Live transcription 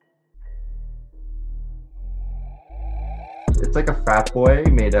It's like a frat boy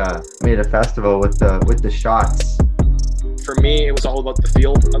made a festival with the shots. For me, it was all about the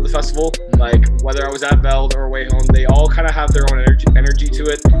feel of the festival. Like whether I was at Veld or away home, they all kind of have their own energy to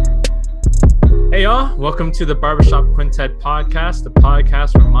it. Hey y'all, welcome to the Barbershop Quintet podcast, the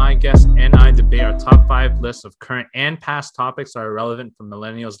podcast where my guests and I debate our top 5 lists of current and past topics that are relevant for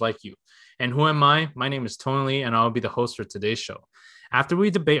millennials like you. And who am I? My name is Tony Lee, and I'll be the host for today's show. After we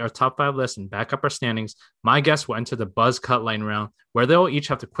debate our top 5 lists and back up our standings, my guests will enter the buzz cut line round, where they'll each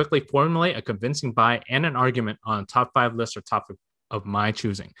have to quickly formulate a convincing buy and an argument on a top 5 list or topic of my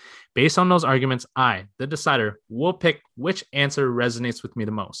choosing. Based on those arguments, I, the decider, will pick which answer resonates with me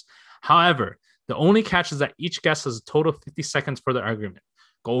the most. However, the only catch is that each guest has a total of 50 seconds for their argument.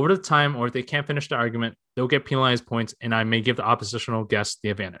 Go over the time, or if they can't finish the argument, they'll get penalized points, and I may give the oppositional guest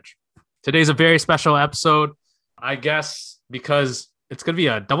the advantage. Today's a very special episode, I guess, because it's going to be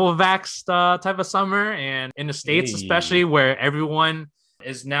a double vaxxed type of summer, and in the States, especially, where everyone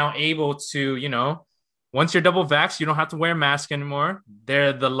is now able to, once you're double vaxxed, you don't have to wear a mask anymore.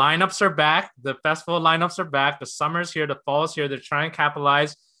 The lineups are back. The festival lineups are back. The summer's here. The fall's here. They're trying to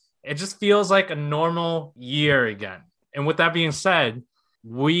capitalize. It just feels like a normal year again. And with that being said,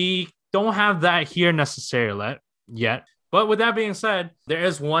 we don't have that here necessarily yet. But with that being said, there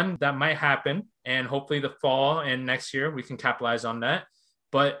is one that might happen. And hopefully the fall and next year, we can capitalize on that.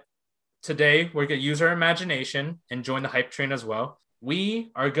 But today, we're going to use our imagination and join the hype train as well.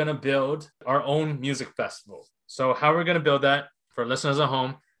 We are going to build our own music festival. So how we're going to build that, for listeners at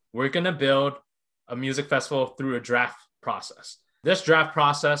home, we're going to build a music festival through a draft process. This draft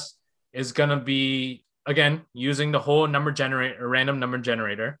process is going to be, again, using the whole number generator, random number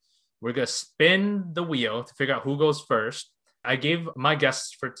generator. We're going to spin the wheel to figure out who goes first. I gave my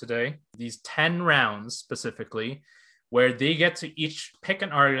guests for today these 10 rounds specifically, where they get to each pick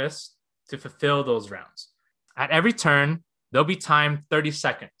an artist to fulfill those rounds. At every turn, they'll be timed 30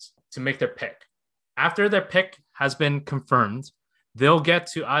 seconds to make their pick. After their pick has been confirmed, they'll get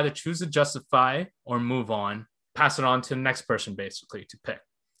to either choose to justify or move on, pass it on to the next person basically to pick.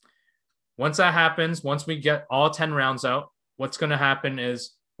 Once that happens, once we get all 10 rounds out, what's going to happen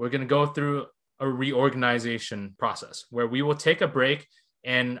is we're going to go through a reorganization process where we will take a break,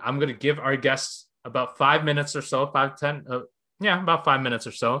 and I'm going to give our guests about 5 minutes or so, about 5 minutes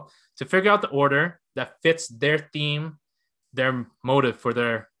or so to figure out the order that fits their theme, their motive for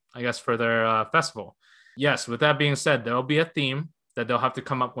their festival. Yes, with that being said, there'll be a theme that they'll have to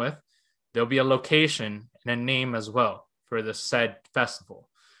come up with. There'll be a location and a name as well for the said festival.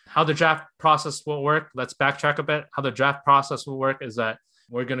 How the draft process will work, let's backtrack a bit. How the draft process will work is that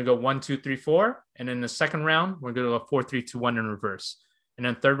we're going to go 1, 2, 3, 4. And in the second round, we're going to go 4, 3, 2, 1 in reverse. And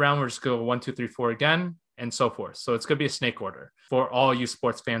then third round, we're just going to go 1, 2, 3, 4 again, and so forth. So it's going to be a snake order for all you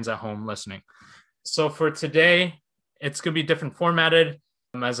sports fans at home listening. So for today, it's going to be different formatted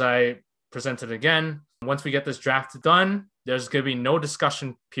as I presented again. Once we get this draft done, there's going to be no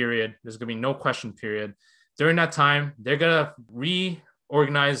discussion period. There's going to be no question period. During that time, they're going to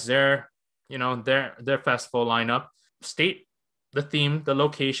reorganize their festival lineup, state the theme, the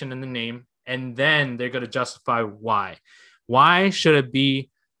location, and the name, and then they're going to justify why. Why should it be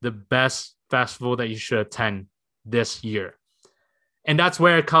the best festival that you should attend this year? And that's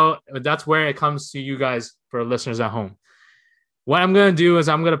where it comes to you guys, for listeners at home. What I'm going to do is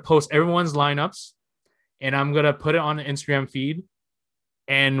I'm going to post everyone's lineups, and I'm going to put it on the Instagram feed.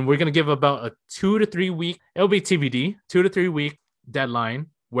 And we're going to give about a 2 to 3 week, it'll be TBD, 2 to 3 week deadline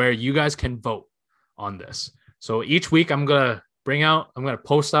where you guys can vote on this. So each week I'm going to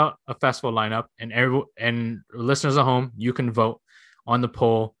post out a festival lineup, and listeners at home, you can vote on the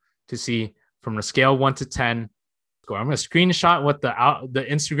poll to see from the scale 1 to 10. I'm going to screenshot what the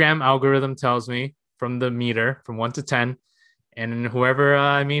Instagram algorithm tells me from the meter from 1 to 10. And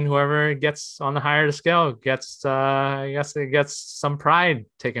whoever gets on the higher the scale gets some pride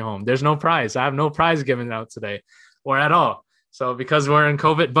taken home. There's no prize. I have no prize given out today or at all. So because we're in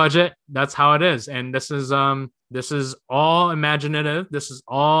COVID budget, that's how it is. And this is all imaginative. This is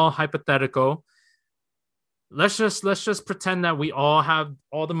all hypothetical. Let's just pretend that we all have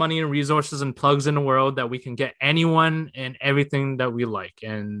all the money and resources and plugs in the world, that we can get anyone and everything that we like.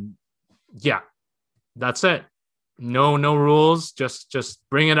 And yeah, that's it. No rules. Just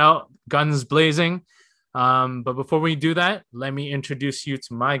bring it out, guns blazing. But before we do that, let me introduce you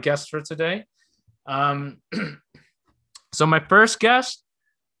to my guest for today. So my first guest,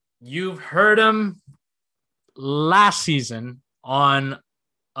 you've heard him last season on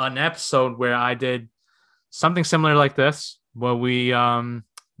an episode where I did something similar like this, where we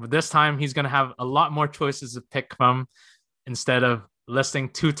this time he's going to have a lot more choices to pick from instead of listing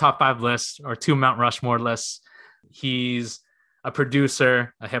 2 top 5 lists or 2 Mount Rushmore lists. He's a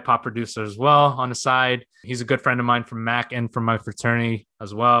producer, a hip hop producer as well on the side. He's a good friend of mine from Mac and from my fraternity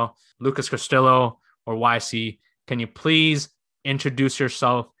as well. Lucas Castillo, or YC. Can you please introduce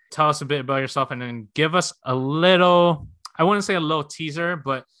yourself? Tell us a bit about yourself and then give us a little, I wouldn't say a little teaser,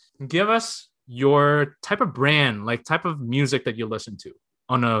 but give us your type of brand, like type of music that you listen to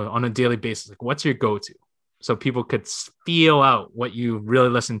on a daily basis. Like what's your go-to? So people could feel out what you really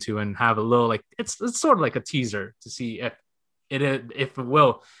listen to and have a little, like, it's sort of like a teaser to see if it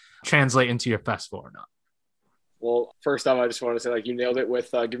will translate into your festival or not. Well, first off, I just want to say, like, you nailed it with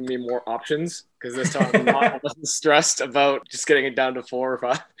giving me more options, because this time I wasn't stressed about just getting it down to 4 or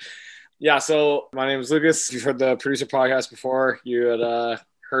 5. Yeah, so my name is Lucas. You've heard the producer podcast before. You had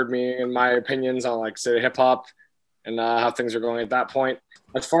heard me and my opinions on, like, say, hip hop and how things are going at that point.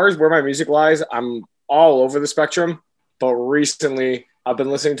 As far as where my music lies, I'm all over the spectrum, but recently I've been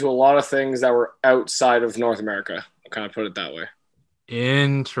listening to a lot of things that were outside of North America. I'll kind of put it that way.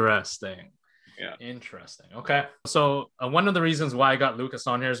 Interesting. Yeah. Interesting. Okay. So one of the reasons why I got Lucas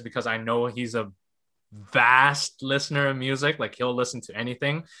on here is because I know he's a vast listener of music. Like he'll listen to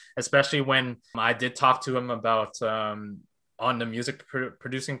anything, especially when I did talk to him about on the music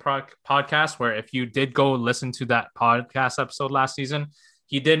producing podcast, where if you did go listen to that podcast episode last season,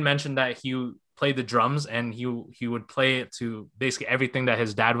 he did mention that he played the drums and he would play it to basically everything that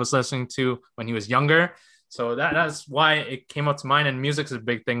his dad was listening to when he was younger. So that's why it came up to mind, and music's a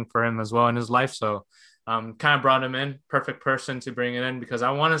big thing for him as well in his life. So kind of brought him in, perfect person to bring it in, because I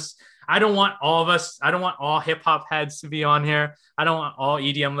don't want all hip hop heads to be on here. I don't want all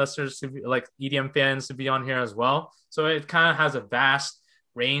EDM listeners to be, like EDM fans, to be on here as well. So it kind of has a vast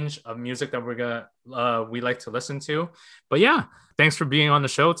range of music that we like to listen to. But yeah, thanks for being on the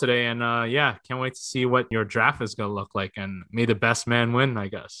show today. And yeah, can't wait to see what your draft is going to look like, and may the best man win, I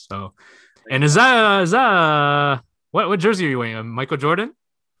guess. So, and is that what jersey are you wearing? Michael Jordan?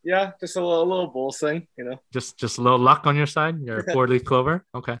 Yeah, just a little Bulls thing, you know. Just a little luck on your side. Your 4-leaf clover.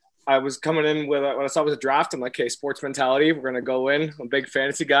 Okay. I was coming in with when I saw it was a draft, I'm like, okay, sports mentality. We're gonna go in. I'm a big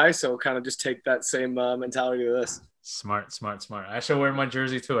fantasy guy, so kind of just take that same mentality to this. Smart. I should wear my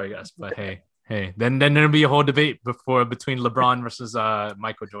jersey too, I guess. But hey, then there'll be a whole debate between LeBron versus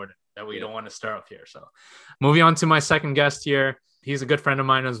Michael Jordan that we don't want to start up here. So, moving on to my second guest here. He's a good friend of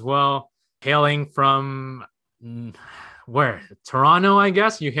mine as well, hailing from where? Toronto, I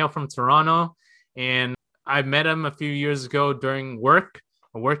guess. You hail from Toronto, and I met him a few years ago during a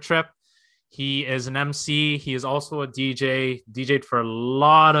work trip. He is an MC. He is also a DJ. DJ'd for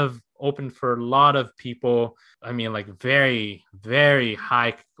opened for a lot of people. I mean, like very, very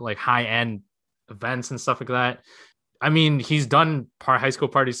high end events and stuff like that. I mean, he's done high school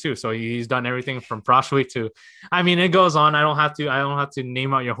parties too. So he's done everything from Frosh Week to, I mean, it goes on. I don't have to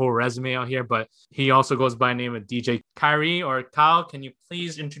name out your whole resume out here, but he also goes by the name of DJ Kyrie or Kyle. Can you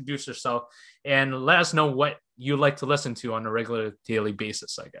please introduce yourself and let us know what you like to listen to on a regular daily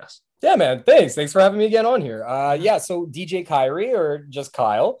basis, I guess? Yeah, man. Thanks for having me again on here. So DJ Kyrie, or just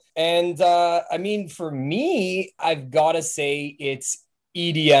Kyle. And I mean, for me, I've got to say it's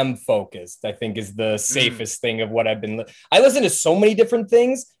EDM focused, I think, is the safest thing of what I've been. I listen to so many different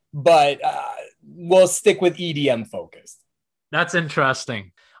things, but we'll stick with EDM focused. That's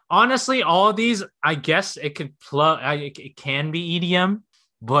interesting. Honestly, all of these, I guess it can be EDM,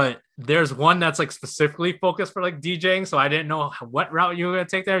 but there's one that's like specifically focused for like DJing. So I didn't know what route you were going to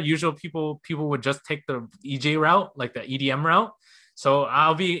take there. Usually people would just take the EJ route, like the EDM route. So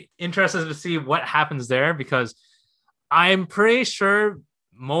I'll be interested to see what happens there, because I'm pretty sure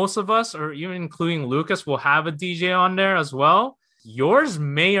most of us, or even including Lucas, will have a DJ on there as well. Yours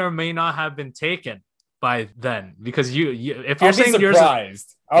may or may not have been taken by then, because you if you're saying yours,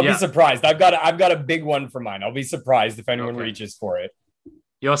 I'll be surprised. I've got a big one for mine. I'll be surprised if anyone reaches for it.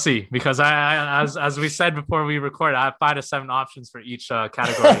 You'll see, because I as we said before we record, I have 5 to 7 options for each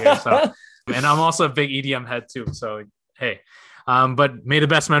category here. So, and I'm also a big EDM head too. So hey. But may the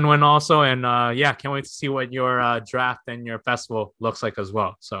best man win also. And can't wait to see what your draft and your festival looks like as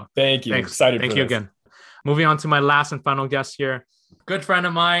well. So thank you. Thanks. Excited. Thank you again. Moving on to my last and final guest here. Good friend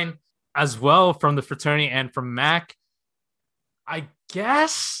of mine as well from the fraternity and from Mac. I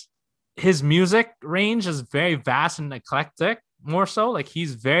guess his music range is very vast and eclectic, more so. Like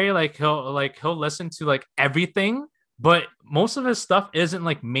he's very he'll listen to like everything. But most of his stuff isn't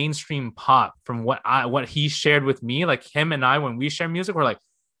like mainstream pop from what he shared with me. Like him and I, when we share music, we're like,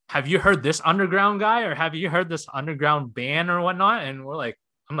 have you heard this underground guy, or have you heard this underground band or whatnot? And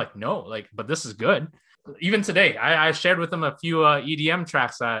I'm like, no, but this is good. Even today, I shared with him a few EDM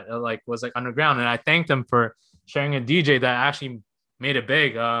tracks that was like underground. And I thanked him for sharing a DJ that actually made it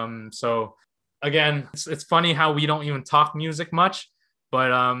big. So again, it's funny how we don't even talk music much,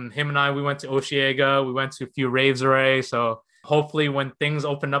 but him and I, we went to Osheaga, we went to a few raves already. So hopefully when things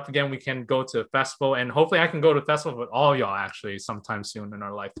open up again, we can go to a festival, and hopefully I can go to a festival with all y'all actually sometime soon in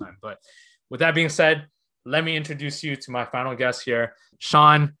our lifetime. But with that being said, let me introduce you to my final guest here,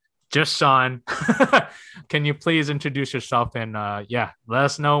 Sean. Just Sean. Can you please introduce yourself and let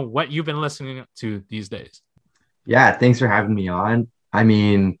us know what you've been listening to these days? Yeah, thanks for having me on. I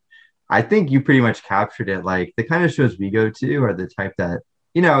mean, I think you pretty much captured it. Like the kind of shows we go to are the type that,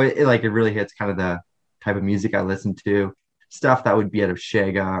 it really hits kind of the type of music I listen to. Stuff that would be out of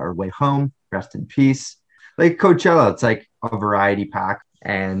Shega or Way Home, rest in peace. Like Coachella, it's like a variety pack.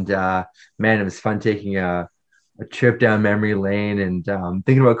 And man, it was fun taking a trip down memory lane and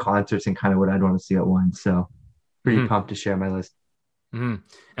thinking about concerts and kind of what I'd want to see at once. So pretty pumped to share my list. And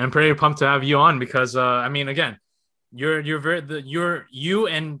I'm pretty pumped to have you on because again, you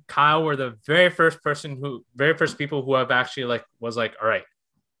and Kyle were the very first people who have actually was like, all right,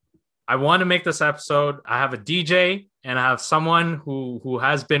 I want to make this episode. I have a DJ and I have someone who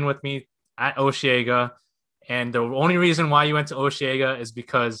has been with me at Osheaga. And the only reason why you went to Osheaga is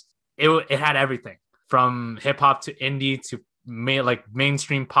because it had everything from hip hop to indie to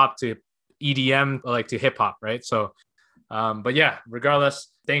mainstream pop to EDM, to hip hop. Right. So, but yeah,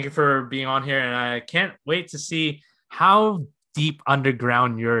 regardless, thank you for being on here. And I can't wait to see how deep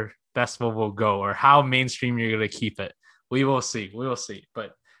underground your festival will go or how mainstream you're going to keep it. We will see.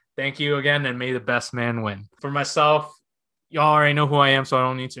 But thank you again, and may the best man win. For myself, y'all already know who I am, so I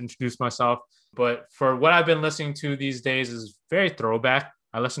don't need to introduce myself. But for what I've been listening to these days is very throwback.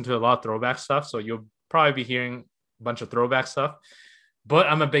 I listen to a lot of throwback stuff, so you'll probably be hearing a bunch of throwback stuff. But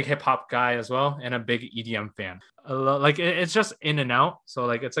I'm a big hip hop guy as well, and a big EDM fan. It's just in and out. So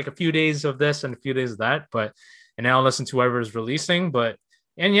it's like a few days of this and a few days of that. And I'll listen to whoever's releasing.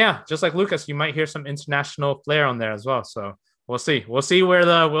 And yeah, just like Lucas, you might hear some international flair on there as well. So we'll see. We'll see where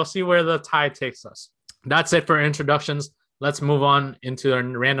the tide takes us. That's it for introductions. Let's move on into our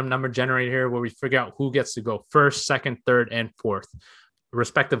random number generator here, where we figure out who gets to go first, second, third, and fourth,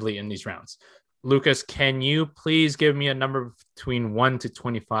 respectively, in these rounds. Lucas, can you please give me a number between 1 to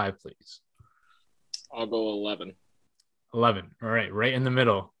 25, please? I'll go 11. 11. All right. Right in the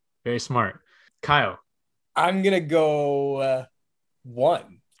middle. Very smart. Kyle. I'm going to go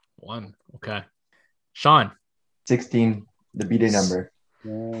 1. 1. Okay. Sean. 16, the B-Day number.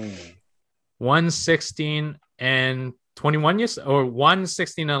 1, 16, and 21, yes? Or 1,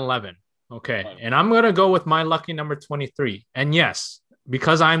 16, and 11. Okay. And I'm going to go with my lucky number 23. And yes,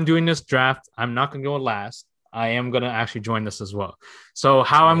 because I'm doing this draft, I'm not going to go last. I am going to actually join this as well. So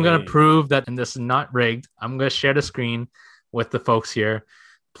how I'm going to prove that and this is not rigged, I'm going to share the screen with the folks here.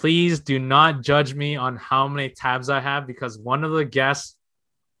 Please do not judge me on how many tabs I have, because one of the guests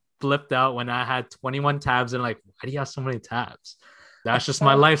flipped out when I had 21 tabs and why do you have so many tabs? That's just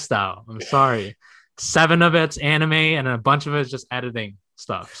my lifestyle. I'm sorry. 7 of it's anime and a bunch of it's just editing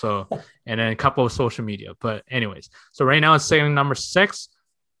stuff. So, and then a couple of social media. But anyways, so right now it's saying number 6.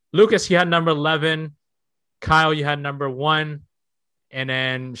 Lucas, you had number 11. Kyle, you had number 1. And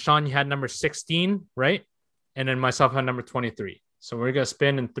then Sean, you had number 16, right? And then myself had number 23. So we're going to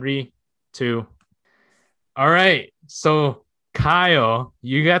spin in 3, 2. All right. So Kyle,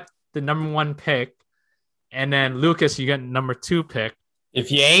 you got the number 1 pick. And then Lucas, you got number 2 pick. If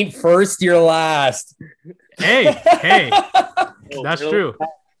you ain't first, you're last. Hey, that's true.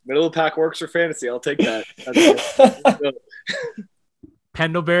 Middle of the pack works for fantasy. I'll take that.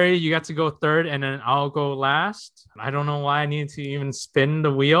 Pendlebury, you got to go 3rd, and then I'll go last. I don't know why I need to even spin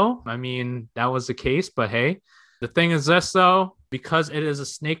the wheel. I mean, that was the case, but hey, the thing is this though, because it is a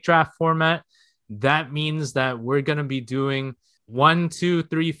snake draft format, that means that we're going to be doing 1, 2,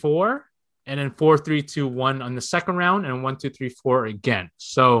 3, 4. And then 4, 3, 2, 1 on the second round, and 1, 2, 3, 4 again.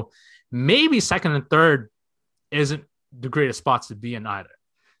 So maybe second and third isn't the greatest spots to be in either.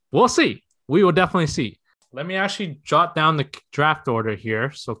 We'll see. We will definitely see. Let me actually jot down the draft order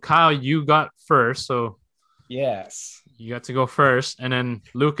here. So Kyle, you got first. So yes, you got to go first. And then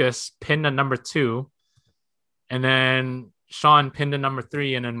Lucas pinned at number 2. And then Sean pinned at number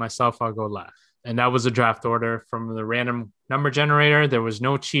 3. And then myself, I'll go last. And that was a draft order from the random number generator. There was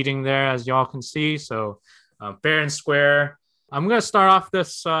no cheating there, as y'all can see. So fair and square. I'm going to start off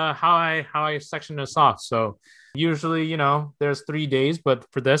this how I section this off. So usually, there's 3 days, but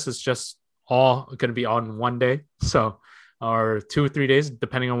for this, it's just all going to be on one day. So, or 2 or 3 days,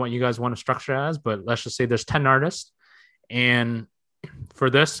 depending on what you guys want to structure as. But let's just say there's 10 artists. And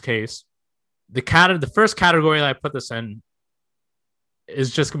for this case, the first category that I put this in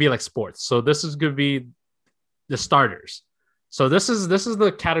is just gonna be like sports. So this is gonna be the starters. So this is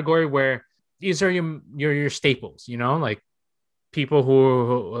the category where these are your staples, you know, like people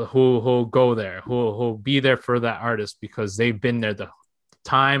who go there, who'll be there for that artist because they've been there the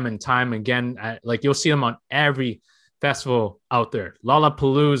time and time again. Like you'll see them on every festival out there,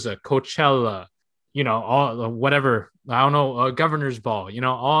 Lollapalooza, Coachella, you know, all whatever, I don't know, Governor's Ball, you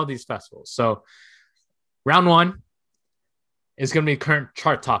know, all these festivals. So round one is going to be current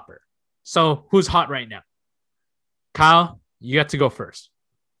chart topper. So who's hot right now? Kyle, you got to go first.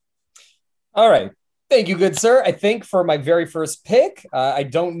 All right. Thank you, good sir. I think for my very first pick, I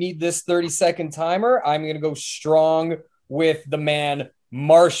don't need this 30-second timer. I'm going to go strong with the man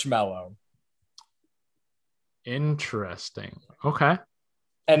Marshmello. Interesting. Okay.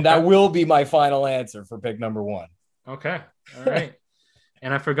 And that will be my final answer for pick number one. Okay. All right.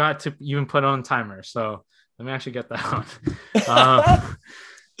 And I forgot to even put on timer. So let me actually get that on.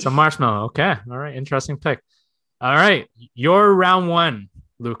 So Marshmello. Okay. All right. Interesting pick. All right. Your round one,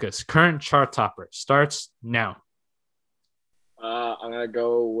 Lucas, current chart topper starts now. I'm going to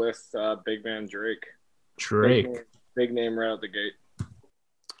go with big man Drake. Drake. Big name right out the gate.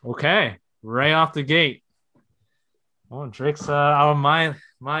 Okay. Right off the gate. Oh, Drake's out of my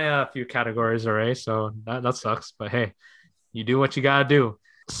few categories already, so that sucks. But hey, you do what you gotta do.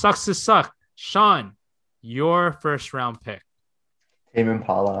 Sucks to suck. Sean, your first round pick. Tame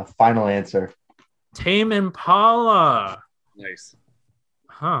Impala. Final answer. Tame Impala. Nice.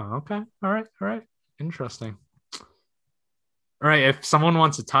 Huh. Okay. All right. Interesting. All right. If someone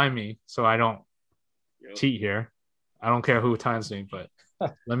wants to time me so I don't cheat here, I don't care who times me, but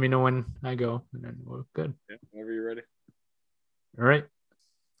let me know when I go, and then we're good. Yeah, whenever you're ready. All right.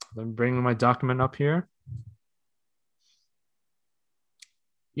 Let me bring my document up here.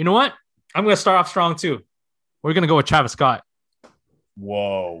 You know what? I'm going to start off strong too. We're going to go with Travis Scott.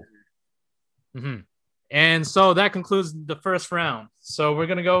 Whoa. Mm-hmm. And so that concludes the first round. So we're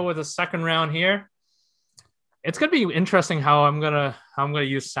going to go with the second round here. It's going to be interesting how I'm going to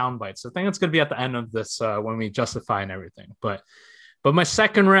use sound bites. I think it's going to be at the end of this when we justify and everything. But my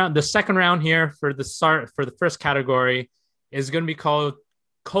second round, the second round here for the first category is going to be called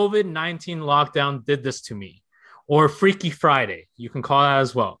COVID-19 Lockdown Did This to Me, or Freaky Friday. You can call that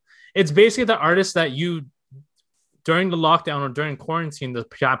as well. It's basically the artist that you, during the lockdown or during quarantine, the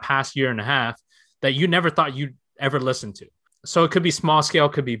past year and a half, that you never thought you'd ever listen to. So it could be small scale,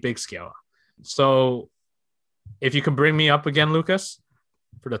 could be big scale. So if you can bring me up again, Lucas,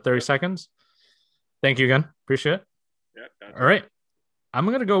 for the 30 seconds. Thank you again. Appreciate it. Yeah. Gotcha. All right. I'm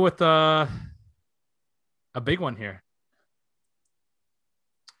going to go with a big one here.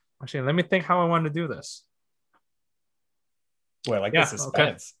 Actually, let me think how I want to do this. Well, like the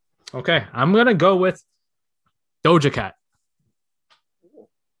suspense. Okay. I'm going to go with Doja Cat.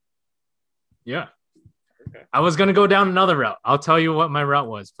 Yeah. Okay. I was going to go down another route. I'll tell you what my route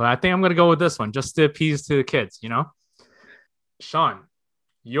was, but I think I'm going to go with this one just to appease to the kids, you know? Sean,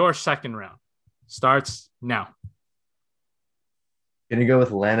 your second round starts now. Gonna go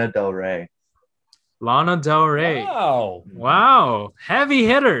with Lana Del Rey. Lana Del Rey. Wow. Heavy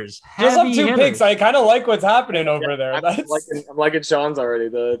hitters. Just up two picks. I kind of like what's happening over there. I'm liking Sean's already.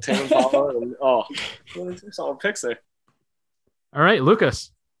 The Tame Impala. Solid picks there. All right,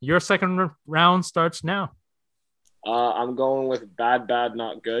 Lucas, your second round starts now. I'm going with Bad Bad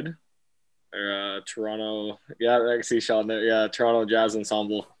Not Good. Toronto. Yeah, I can see Sean there. Yeah, Toronto Jazz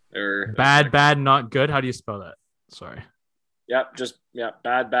Ensemble. Bad Bad Not Good. How do you spell that? Sorry. Yep,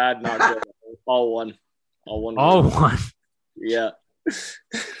 Bad Bad Not Good. All one. All one. Yeah.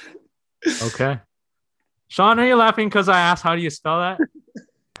 Okay. Sean, are you laughing because I asked how do you spell that?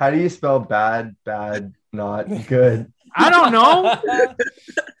 How do you spell bad, not good? I don't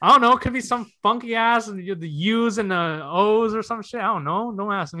know. It could be some funky ass and the U's and the O's or some shit. I don't know.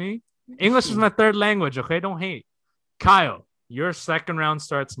 Don't ask me. English is my third language. Okay, don't hate. Kyle, your second round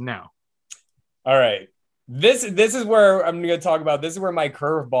starts now. All right. This is where I'm going to talk about. This is where my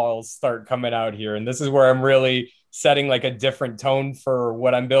curveballs start coming out here, and this is where I'm really setting like a different tone for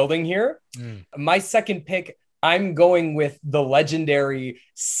what I'm building here. My second pick, I'm going with the legendary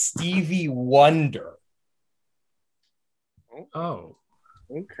Stevie Wonder. Oh,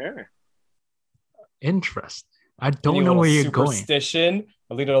 okay. Interesting. I don't know where you're going. Superstition,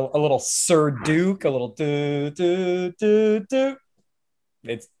 a little Sir Duke, a little do.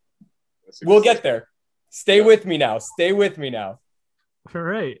 We'll get there. Stay with me now. All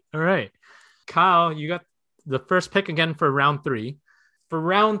right. Kyle, you got the first pick again for round 3. For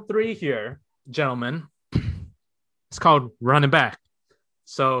round 3 here, gentlemen, it's called Running Back.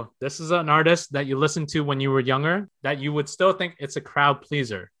 So this is an artist that you listened to when you were younger that you would still think it's a crowd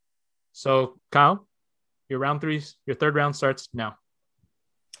pleaser. So Kyle, your third round starts now.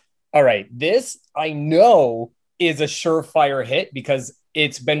 All right. This I know is a surefire hit because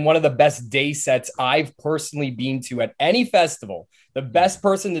it's been one of the best day sets I've personally been to at any festival. The best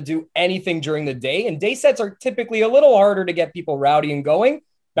person to do anything during the day. And day sets are typically a little harder to get people rowdy and going.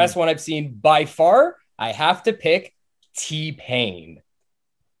 Best one I've seen by far. I have to pick T-Pain.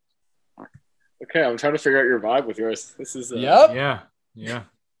 Okay, I'm trying to figure out your vibe with yours. This is Yeah.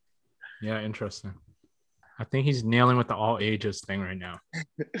 Interesting. I think he's nailing with the all ages thing right now,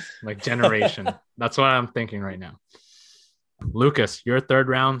 like generation. That's what I'm thinking right now. Lucas, your third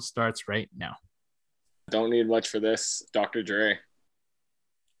round starts right now. Don't need much for this. Dr. Dre.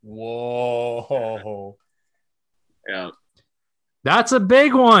 Whoa. Yeah. That's a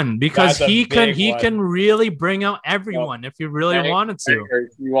big one because That's a he big can one. really bring out everyone if you really wanted to.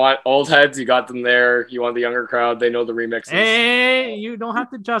 You want old heads, you got them there. You want the younger crowd, they know the remixes. Hey, you don't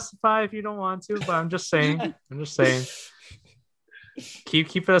have to justify if you don't want to, but I'm just saying.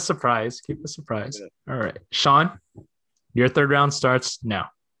 Keep it a surprise. Keep it a surprise. All right. Sean, your third round starts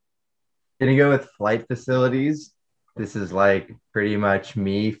now. Gonna go with Flight Facilities. This is like pretty much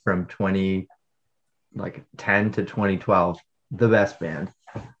me from 2010 to 2012. The best band.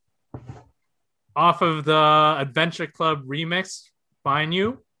 Off of the Adventure Club remix, Find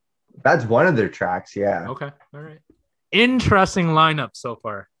You. That's one of their tracks, yeah. Okay. All right. Interesting lineup so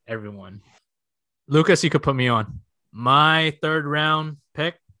far, everyone. Lucas, you could put me on. My third round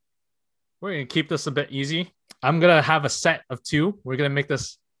pick. We're going to keep this a bit easy. I'm going to have a set of two. We're going to make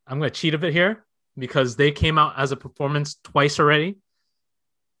this, I'm going to cheat a bit here because they came out as a performance twice already.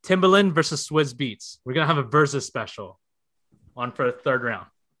 Timbaland versus Swizz Beatz. We're going to have a versus special on for the third round.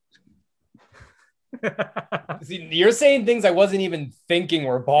 See, you're saying things I wasn't even thinking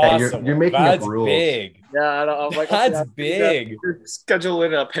were possible. You're making That's up rules. Big. Yeah, I'm like, that's big. You're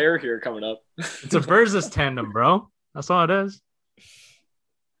scheduling a pair here coming up. It's a versus tandem, bro. That's all it is.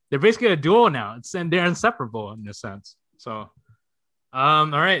 They're basically a duo now. They're inseparable in this sense. So, all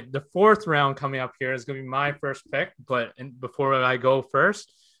right. The fourth round coming up here is going to be my first pick. But before I go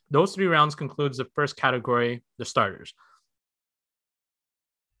first, those three rounds concludes the first category, the starters.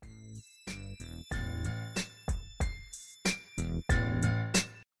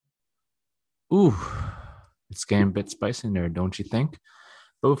 Ooh, it's getting a bit spicy in there, don't you think?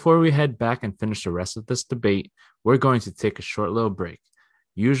 But before we head back and finish the rest of this debate, we're going to take a short little break.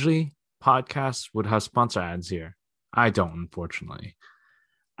 Usually, podcasts would have sponsor ads here. I don't, unfortunately.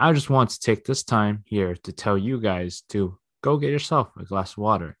 I just want to take this time here to tell you guys to go get yourself a glass of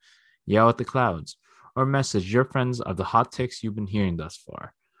water, yell at the clouds, or message your friends of the hot takes you've been hearing thus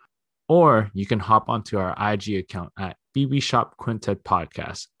far. Or you can hop onto our IG account at BB Shop Quintet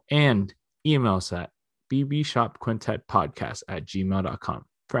Podcast and email us at bbshopquintetpodcast@gmail.com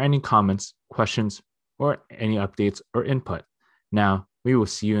for any comments, questions, or any updates or input. Now, we will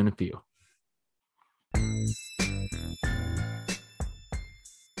see you in a few.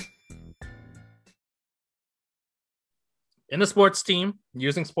 In the sports team,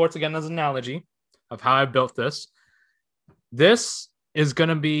 using sports again as an analogy of how I built this, this is going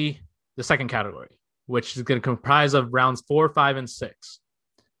to be the second category, which is going to comprise of rounds 4, 5, and 6.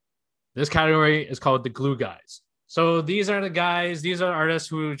 This category is called the glue guys. So these are the guys, these are artists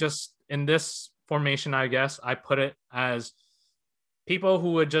who just, in this formation, I guess, I put it as people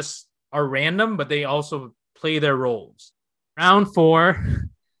who would just are random, but they also play their roles. Round 4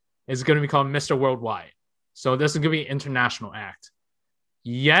 is going to be called Mr. Worldwide. So this is going to be an international act.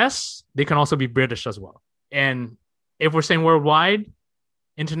 Yes, they can also be British as well. And if we're saying worldwide,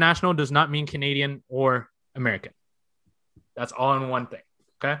 international does not mean Canadian or American. That's all in one thing.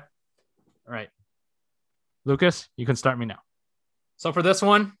 Okay? All right. Lucas, you can start me now. So for this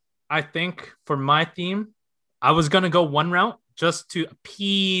one, I think for my theme, I was going to go one route just to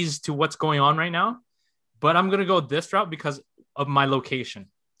appease to what's going on right now. But I'm going to go this route because of my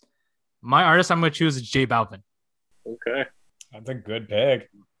location. My artist I'm going to choose is J Balvin. Okay. That's a good pick.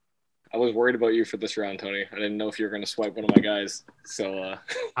 I was worried about you for this round, Tony. I didn't know if you were going to swipe one of my guys. So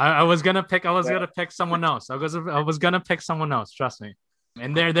I was going to pick someone else. I was going to pick someone else, trust me.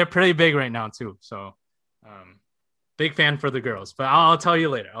 And they're pretty big right now too. So big fan for the girls, but I'll tell you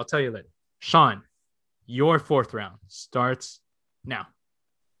later. Sean, your fourth round starts now.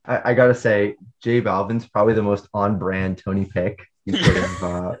 I gotta say, J Balvin's probably the most on-brand Tony pick you could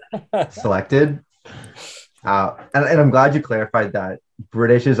have selected. And I'm glad you clarified that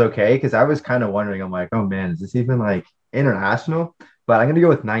British is okay, because I was kind of wondering, I'm like, oh man, is this even like international? But I'm gonna go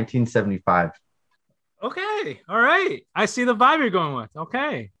with 1975. Okay, all right. I see the vibe you're going with.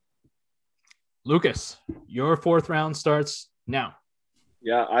 Okay. Lucas, your fourth round starts now.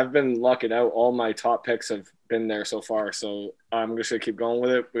 yeah, I've been lucking out. All my top picks have been there so far. So I'm just gonna keep going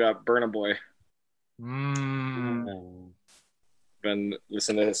with it. We got Burna Boy. Been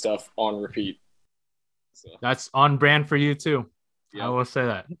listening to his stuff on repeat. So That's on brand for you too. yeah. I will say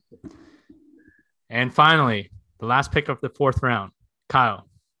that. And finally, the last pick of the fourth round. Kyle,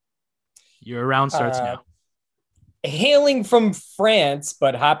 your round starts now. Hailing from France,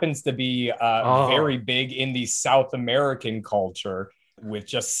 but happens to be Oh. very big in the South American culture with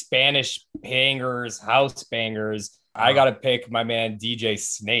just Spanish bangers, house bangers. I got to pick my man DJ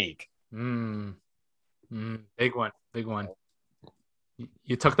Snake. Big one. Big one.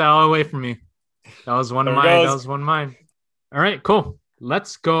 You took that all away from me. That was one of There it mine. goes. That was one of mine. All right, cool.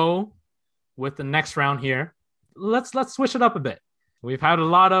 Let's go with the next round here. Let's switch it up a bit. We've had a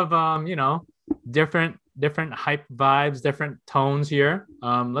lot of different hype vibes, different tones here.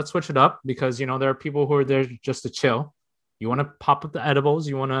 Let's switch it up because there are people who are there just to chill. You want to pop up the edibles.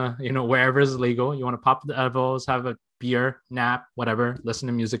 You want to wherever is legal. You want to pop up the edibles, have a beer, nap, whatever, listen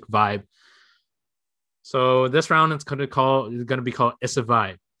to music, vibe. So this round it's going to be called It's a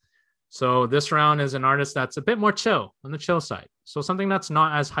Vibe. So this round is an artist that's a bit more chill, on the chill side. So something that's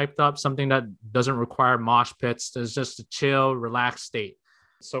not as hyped up, something that doesn't require mosh pits. It's just a chill, relaxed state.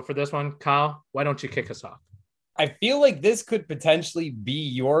 So for this one, Kyle, why don't you kick us off? I feel like this could potentially be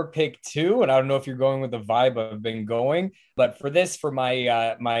your pick too, and I don't know if you're going with the vibe I've been going, but for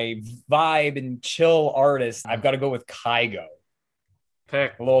my my vibe and chill artist, I've got to go with Kygo.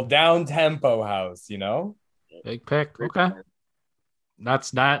 Pick. A little down tempo house, Big pick. Okay.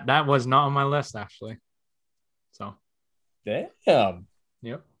 That was not on my list actually. So Damn.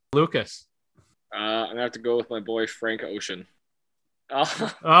 yep. Lucas. I'm gonna have to go with my boy Frank Ocean.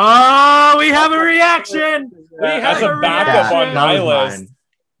 Oh, we have a reaction. We have That's a backup on my list.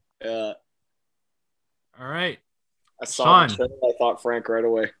 Yeah, All right. I saw Sean. it. I thought Frank right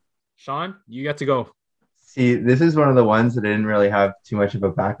away. Sean, you get to go. See, this is one of the ones that I didn't really have too much of a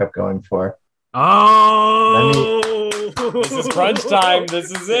backup going for. Oh, This is crunch time.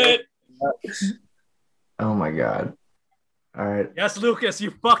 This is it. Oh my God. All right. Yes, Lucas,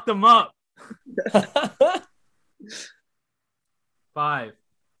 you fucked them up. 5,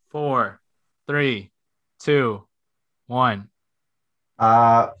 4, 3, 2, 1.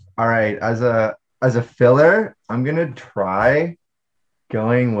 All right. As a filler, I'm gonna try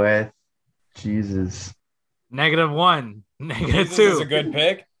going with Jesus. -1, This -2. is a good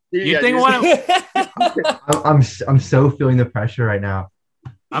pick. You think one? I'm so feeling the pressure right now.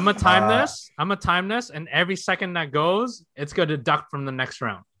 I'm gonna time this. And every second that goes, it's gonna deduct from the next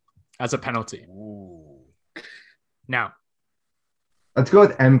round as a penalty. Now, Let's go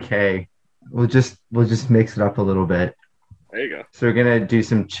with MK. We'll just mix it up a little bit. There you go. So we're gonna do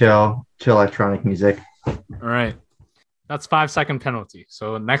some chill electronic music. all right, that's 5-second penalty.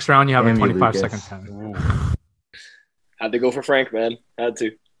 So next round you have Damn a you, 25-second Lucas. penalty. Had to go for Frank, man. Had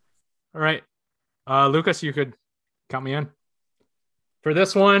to. All right, Lucas, you could count me in for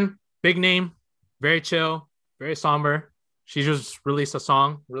this one. Big name, very chill, very somber. She just released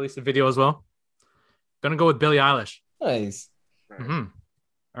a video as well. Gonna go with Billie Eilish. Nice. Mm-hmm.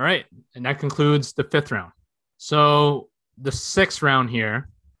 All right. And that concludes the 5th round. So the 6th round here,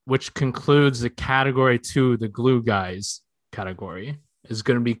 which concludes the category 2, the glue guys category, is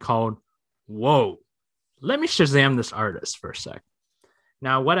going to be called Whoa. Let me Shazam this artist for a sec.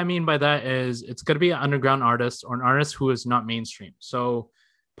 Now, what I mean by that is it's going to be an underground artist or an artist who is not mainstream. So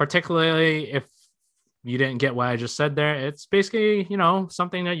particularly if you didn't get what I just said there, it's basically,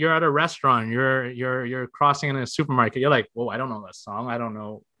 something that you're at a restaurant, you're crossing in a supermarket. You're like, whoa, I don't know this song. I don't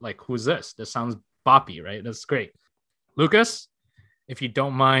know, like, who's this? This sounds boppy, right? That's great. Lucas, if you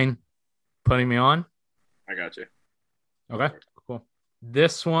don't mind putting me on. I got you. Okay, cool.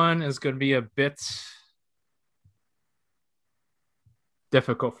 This one is going to be a bit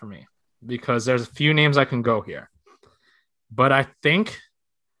difficult for me because there's a few names I can go here. But I think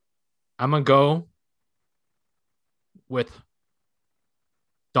I'm going to go with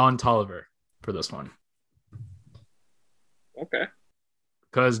Don Toliver for this one. Okay.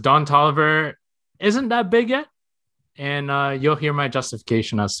 Because Don Toliver isn't that big yet. And you'll hear my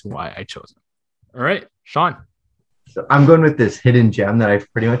justification as to why I chose him. All right, Sean. So I'm going with this hidden gem that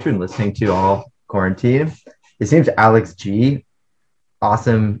I've pretty much been listening to all quarantine. His name's Alex G.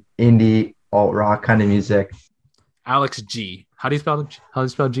 Awesome indie alt rock kind of music. Alex G. How do you spell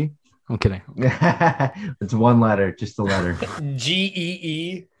G? I'm kidding. It's one letter, just a letter.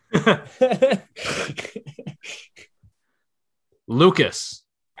 G-E-E. Lucas.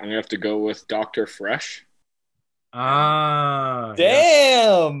 I'm gonna have to go with Dr. Fresh. Damn.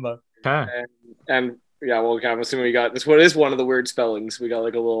 Damn. Okay. And yeah, well, I'm assuming we got this. What is one of the weird spellings? We got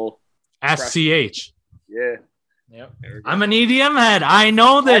like a little SCH. Yeah. Yep. There we go. I'm an EDM head. I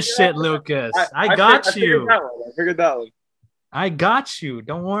know this shit, Lucas. I got I you. figured that one. I got you.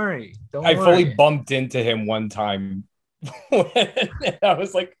 Don't worry. Don't I worry. fully bumped into him one time. I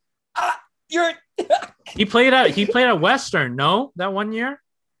was like, you're. He played at Western, no? That one year?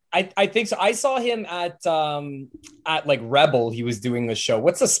 I think so. I saw him at like Rebel. He was doing a show.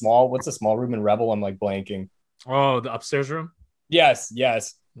 What's a small room in Rebel? I'm like blanking. Oh, the upstairs room? Yes. Yeah.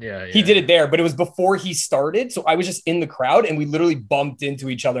 He did it there, but it was before he started. So I was just in the crowd and we literally bumped into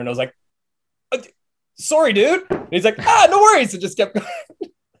each other and I was like, sorry, dude. And he's like, no worries. It just kept going.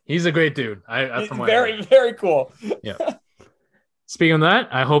 He's a great dude. Very, very cool. Yeah. Speaking of that,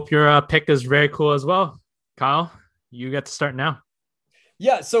 I hope your pick is very cool as well. Kyle, you get to start now.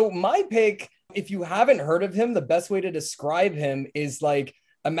 Yeah. So my pick, if you haven't heard of him, the best way to describe him is like,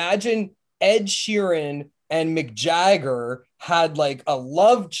 imagine Ed Sheeran and Mick Jagger had like a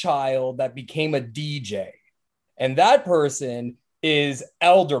love child that became a DJ. And that person is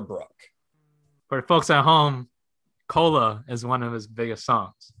Elderbrook. For folks at home, Cola is one of his biggest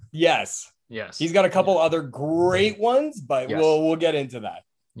songs. Yes. He's got a couple other great ones, but we'll get into that.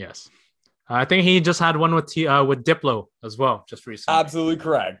 Yes. I think he just had one with Diplo as well, just recently. Absolutely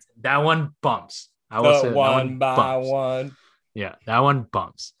correct. That one bumps. I will say one by one. Yeah, that one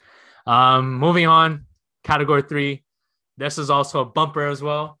bumps. Moving on, category 3. This is also a bumper as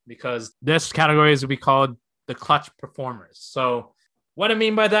well because this category is what we call the clutch performers. So what I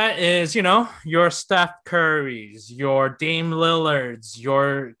mean by that is, your Steph Currys, your Dame Lillards,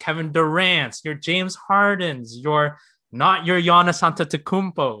 your Kevin Durant's, your James Hardens, your Giannis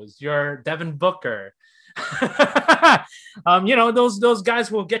Antetokounmpos, your Devin Booker. Those guys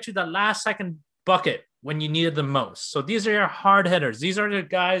will get you the last second bucket when you need it the most. So these are your hard hitters. These are the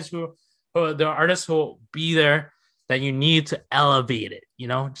guys who the artists who will be there that you need to elevate it,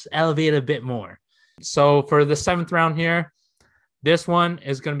 just elevate it a bit more. So for the 7th round here, this one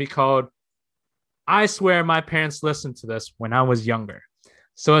is going to be called I Swear My Parents Listened to This When I Was Younger.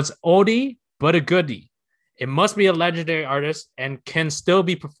 So it's oldie, but a goodie. It must be a legendary artist and can still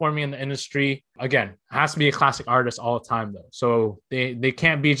be performing in the industry. Again, it has to be a classic artist all the time, though. So they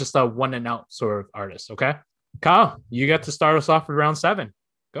can't be just a one and out sort of artist, okay? Kyle, you get to start us off with round 7.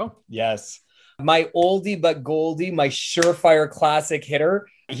 Go. Yes. My oldie but goldie, my surefire classic hitter.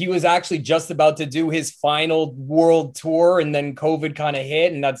 He was actually just about to do his final world tour and then COVID kind of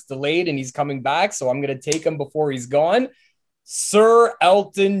hit and that's delayed and he's coming back. So I'm going to take him before he's gone. Sir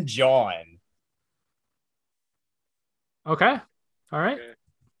Elton John. Okay. All right. Okay.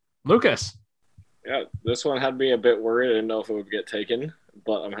 Lucas. Yeah, this one had me a bit worried. I didn't know if it would get taken,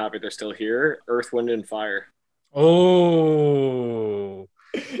 but I'm happy they're still here. Earth, Wind, and Fire. Oh.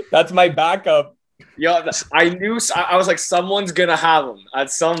 That's my backup. Yeah, I was like, someone's gonna have them at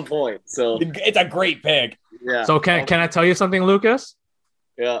some point. So it's a great pick. Yeah. So can I tell you something, Lucas?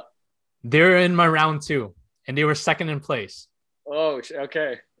 Yeah. They're in my round 2, and they were second in place. Oh,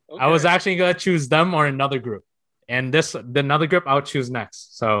 okay. I was actually gonna choose them or another group, and another group I'll choose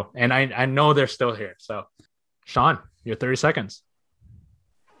next. So, and I know they're still here. So, Sean, your 30 seconds.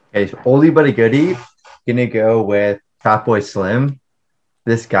 Okay, so oldie but a goodie. Gonna go with Fatboy Slim.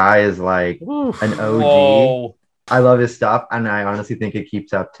 This guy is like an OG. Whoa. I love his stuff, and I honestly think it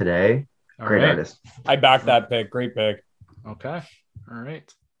keeps up today. Great artist. I back that pick. Great pick. Okay. All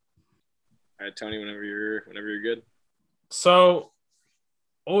right. All right, Tony. Whenever you're good. So,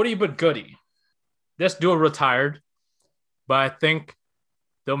 oldie but goodie. This duo retired, but I think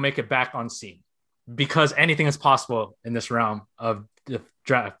they'll make it back on scene because anything is possible in this realm of the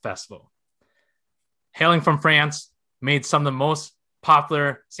Draft Festival. Hailing from France, made some of the most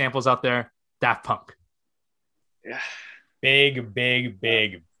popular samples out there, Daft Punk. Yeah. Big one.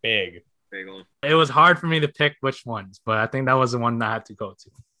 It was hard for me to pick which ones, but I think that was the one that I had to go to.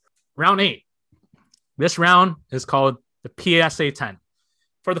 Round 8. This round is called the PSA 10.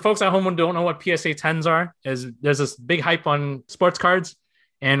 For the folks at home who don't know what PSA 10s are, there's this big hype on sports cards.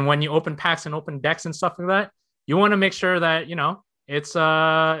 And when you open packs and open decks and stuff like that, you want to make sure that, it's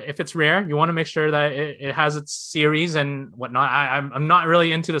if it's rare, you want to make sure that it has its series and whatnot. I'm not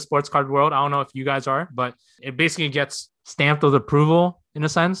really into the sports card world. I don't know if you guys are, but it basically gets stamped with approval in a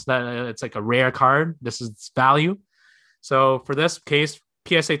sense that it's like a rare card. This is its value. So for this case,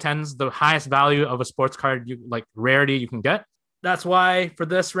 PSA 10's the highest value of a sports card, rarity you can get. That's why for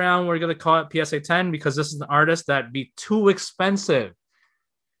this round, we're going to call it PSA 10 because this is an artist that'd be too expensive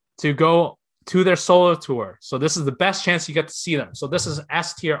to go to their solo tour. So this is the best chance you get to see them. So this is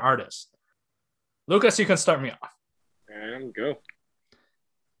S tier artist. Lucas, you can start me off. And go.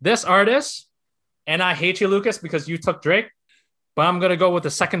 This artist, and I hate you, Lucas, because you took Drake, but I'm going to go with the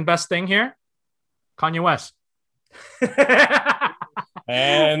second best thing here. Kanye West.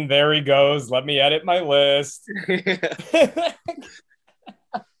 And there he goes. Let me edit my list.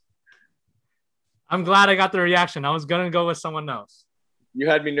 I'm glad I got the reaction. I was gonna go with someone else. You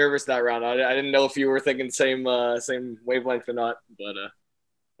had me nervous that round. I didn't know if you were thinking same wavelength or not, but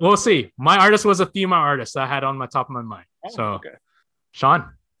We'll see. My artist was a female artist I had on my top of my mind. So, okay. Sean.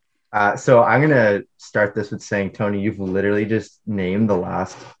 So I'm gonna start this with saying, Tony, you've literally just named the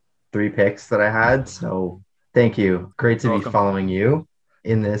last 3 picks that I had. So thank you. Great to be following you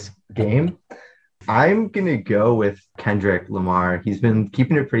in this game. I'm gonna go with Kendrick Lamar. He's been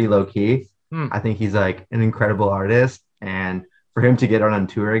keeping it pretty low key. I think he's like an incredible artist, and for him to get on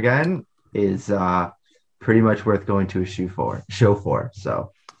tour again is pretty much worth going to a show for.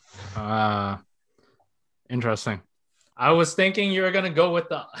 So, interesting. I was thinking you were gonna go with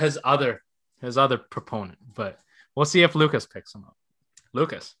his other proponent, but we'll see if Lucas picks him up.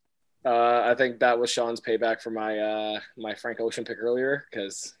 Lucas. I think that was Sean's payback for my my Frank Ocean pick earlier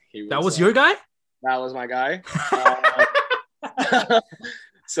because that was your guy. That was my guy.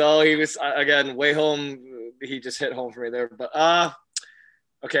 So he was again way home. He just hit home for me there. But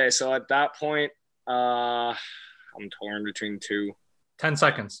okay. So at that point, I'm torn between 2. 10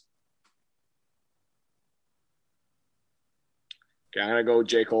 seconds. Okay, I'm gonna go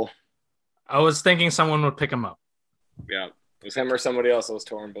J. Cole. I was thinking someone would pick him up. Yeah, it was him or somebody else that was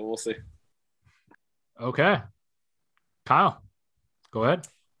torn, but we'll see. Okay, Kyle, go ahead.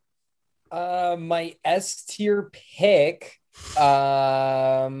 My S tier pick.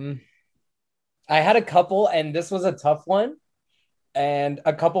 I had a couple, and this was a tough one. And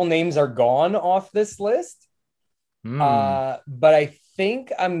a couple names are gone off this list. But I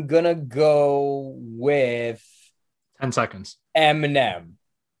think I'm gonna go with 10 seconds. Eminem.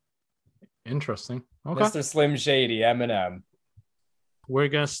 Interesting. Okay. Mr. Slim Shady, Eminem. We're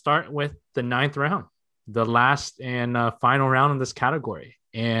gonna start with the 9th round, the last and final round in this category.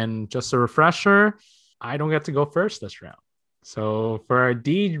 And just a refresher, I don't get to go first this round. So for our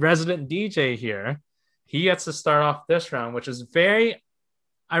resident DJ here, he gets to start off this round, which is very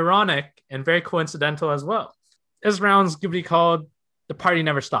ironic and very coincidental as well. This round's going to be called The Party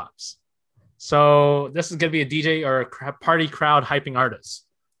Never Stops. So this is going to be a DJ or a party crowd hyping artist.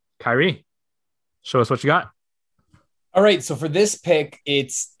 Kyrie, show us what you got. All right, so for this pick,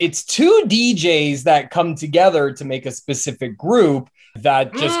 it's 2 DJs that come together to make a specific group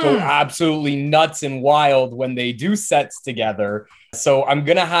that just go absolutely nuts and wild when they do sets together. So I'm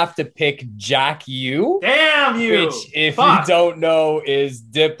gonna have to pick Jack U. Damn you! Which, if you don't know, is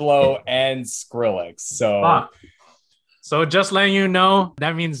Diplo and Skrillex. So just letting you know,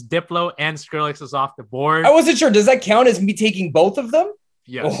 that means Diplo and Skrillex is off the board. I wasn't sure. Does that count as me taking both of them?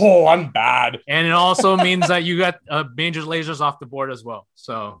 Yes. Oh, I'm bad. And it also means that you got Major Lasers off the board as well.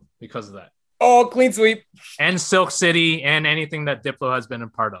 So because of that. Oh, clean sweep. And Silk City and anything that Diplo has been a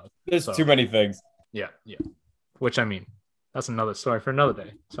part of. There's too many things. Yeah. Which I mean, that's another story for another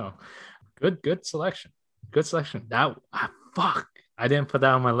day. So good selection. Good selection. Fuck. I didn't put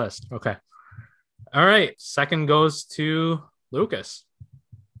that on my list. Okay. All right. Second goes to Lucas.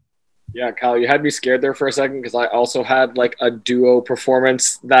 Yeah, Kyle, you had me scared there for a second because I also had like a duo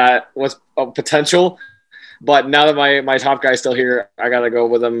performance that was a potential. But now that my top guy's still here, I got to go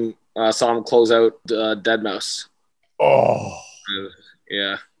with him. Saw him close out Deadmau5. Oh.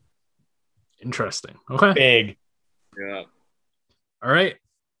 Yeah. Interesting. Okay. Big. Yeah. All right.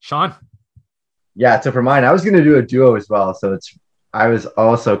 Sean. Yeah, so for mine, I was going to do a duo as well. So I was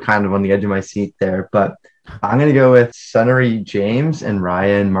also kind of on the edge of my seat there, but I'm going to go with Sunnery James and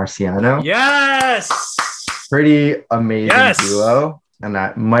Ryan Marciano. Yes. Pretty amazing duo. And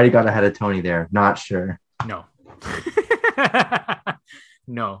I might have got ahead of Tony there. Not sure. No.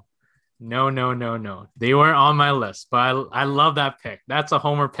 No. They weren't on my list, but I love that pick. That's a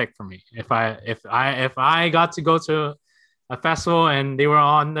homer pick for me. If I got to go to a festival and they were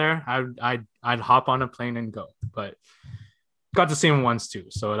on there, I'd hop on a plane and go. But got to see them once too,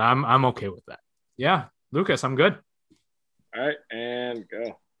 so I'm okay with that. Yeah, Lucas, I'm good. All right, and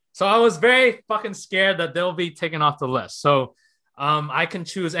go. So I was very fucking scared that they'll be taken off the list. So I can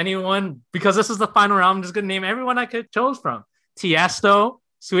choose anyone because this is the final round. I'm just gonna name everyone I could choose from: Tiesto,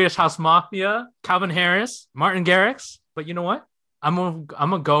 Swedish House Mafia, Calvin Harris, Martin Garrix. But you know what? I'm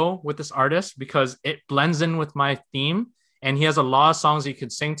gonna go with this artist because it blends in with my theme, and he has a lot of songs you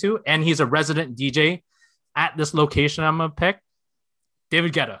could sing to, and he's a resident DJ at this location. I'm gonna pick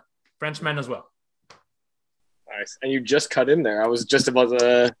David Guetta, Frenchman as well. Nice, and you just cut in there. I was just about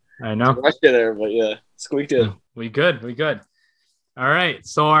to. I know. Rush you there, but yeah, squeaked in. We good. All right,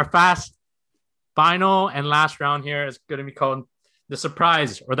 so our fast final and last round here is going to be called the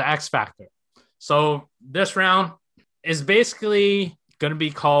surprise or the X Factor. So this round is basically going to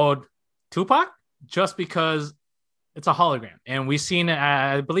be called Tupac just because it's a hologram. And we've seen it,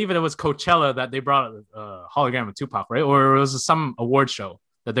 I believe it was Coachella that they brought a hologram of Tupac, right? Or it was some award show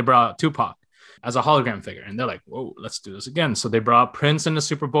that they brought Tupac as a hologram figure. And they're like, whoa, let's do this again. So they brought Prince in the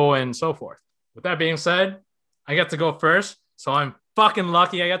Super Bowl and so forth. With that being said, I get to go first. So I'm fucking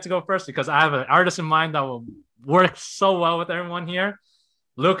lucky I get to go first because I have an artist in mind that will work so well with everyone here.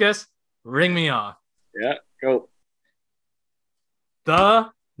 Lucas, ring me off. Yeah, go. The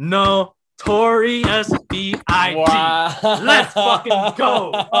Notorious B.I.G. Wow. Let's fucking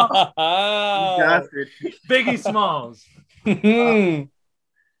go. Biggie Smalls. You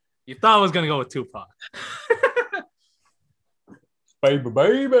thought I was going to go with Tupac.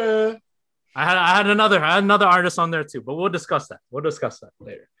 baby. I had another artist on there too, but we'll discuss that. We'll discuss that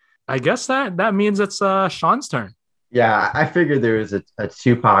later. I guess that means it's Sean's turn. Yeah, I figured there was a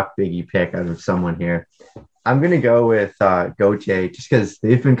Tupac Biggie pick out of someone here. I'm going to go with Gotye just because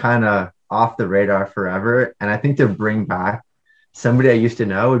they've been kind of off the radar forever. And I think to bring back somebody I used to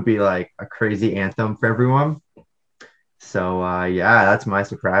know would be like a crazy anthem for everyone. So, yeah, that's my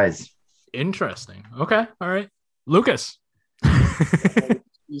surprise. Interesting. Okay. All right. Lucas.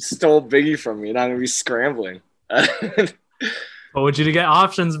 You stole Biggie from me, and I'm going to be scrambling. What would you to get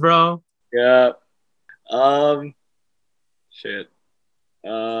options, bro? Yeah. Shit.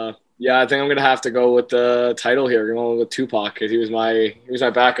 Yeah, I think I'm gonna have to go with the title here. I'm going with Tupac because he was my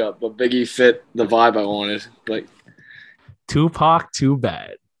backup, but Biggie fit the vibe I wanted. Like Tupac, too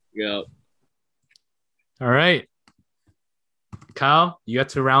bad. Yeah. All right, Kyle, you got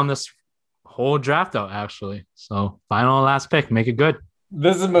to round this whole draft out actually. So final and last pick, make it good.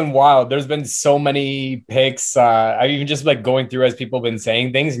 This has been wild. There's been so many picks. I even just like going through as people have been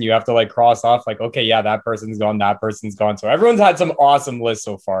saying things, and you have to like cross off like, okay, yeah, that person's gone, that person's gone. So everyone's had some awesome lists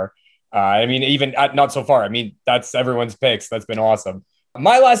so far. I mean, even not so far. I mean, that's everyone's picks. That's been awesome.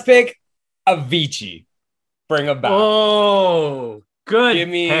 My last pick, Avicii. Bring him back. Oh, good. Give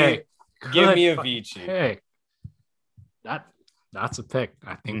me Avicii. Pick. That's a pick.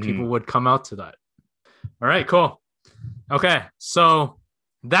 I think people would come out to that. All right, cool. Okay, so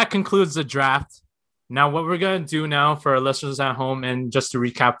that concludes the draft. Now, what we're going to do now for our listeners at home, and just to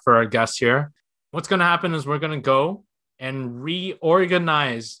recap for our guests here, what's going to happen is we're going to go and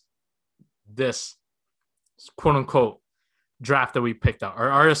reorganize this quote unquote draft that we picked out, or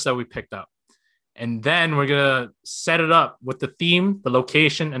artists that we picked out. And then we're going to set it up with the theme, the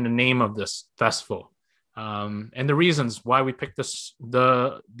location, and the name of this festival. And the reasons why we picked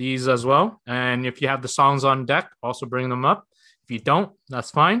these as well. And if you have the songs on deck, also bring them up. If you don't,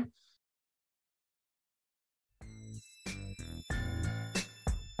 that's fine.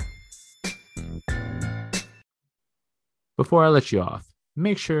 Before I let you off,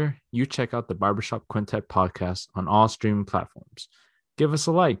 make sure you check out the Barbershop Quintet podcast on all streaming platforms. Give us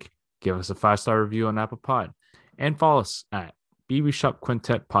a like, give us a 5-star review on Apple Pod, and follow us at BB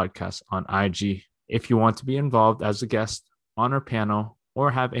Quintet Podcast on IG. If you want to be involved as a guest on our panel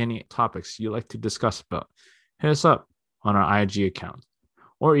or have any topics you'd like to discuss about, hit us up on our IG account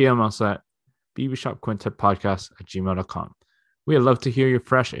or email us at bbshopquintetpodcast@gmail.com. We'd love to hear your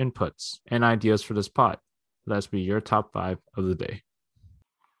fresh inputs and ideas for this pod. Let us be your top 5 of the day.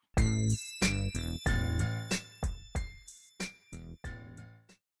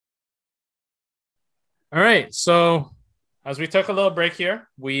 All right, so as we took a little break here,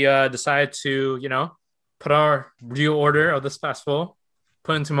 we decided to, put our reorder of this festival,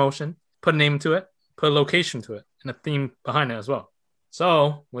 put into motion, put a name to it, put a location to it, and a theme behind it as well.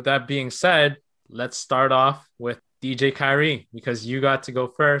 So with that being said, let's start off with DJ Kyrie, because you got to go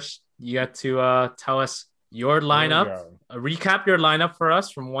first. You got to tell us your lineup, recap your lineup for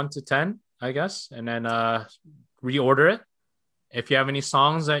us from 1 to 10, I guess, and then reorder it. If you have any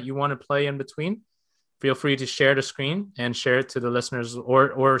songs that you want to play in between, feel free to share the screen and share it to the listeners,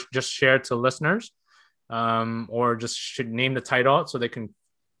 or just share it to listeners, or just should name the title out so they can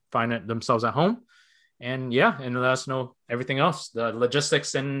find it themselves at home. And and let us know everything else, the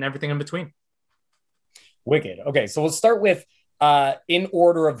logistics and everything in between. Wicked. Okay, so we'll start with in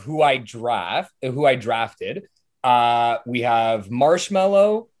order of who I drafted. We have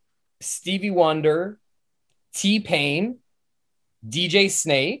Marshmello, Stevie Wonder, T-Pain, DJ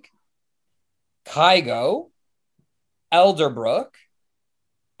Snake, Kygo, Elderbrook,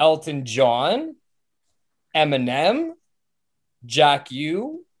 Elton John, Eminem, Jack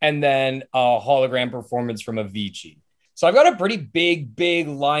U, and then a hologram performance from Avicii. So I've got a pretty big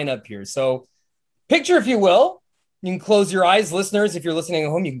lineup here. So picture, if you will, you can close your eyes. Listeners, if you're listening at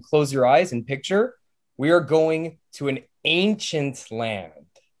home, you can close your eyes and picture we are going to an ancient land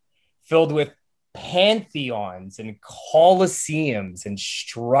filled with pantheons and coliseums and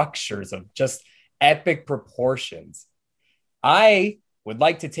structures of just epic proportions. I would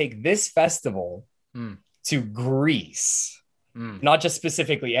like to take this festival to Greece, not just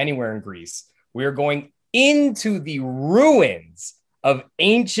specifically anywhere in Greece. We are going into the ruins of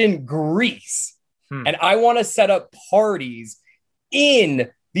ancient Greece. And I want to set up parties in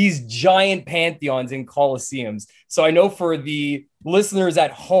these giant pantheons and coliseums. So I know for the listeners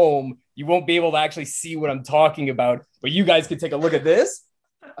at home, you won't be able to actually see what I'm talking about, but you guys can take a look at this.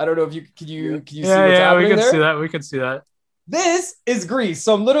 I don't know if you see what's happening we can there? see that. We can see that. This is Greece.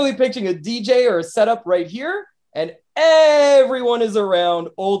 So I'm literally picturing a DJ or a setup right here, and everyone is around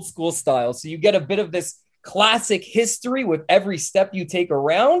old school style. So you get a bit of this classic history with every step you take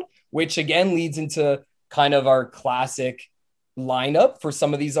around, which again leads into kind of our classic lineup for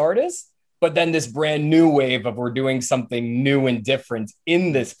some of these artists. But then this brand new wave of we're doing something new and different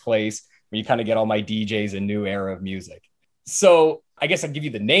in this place where you kind of get all my DJs a new era of music. So I guess I'll give you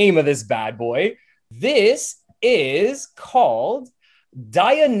the name of this bad boy. This is called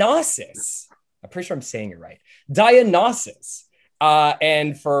Dionysus. I'm pretty sure I'm saying it right. Dionysus.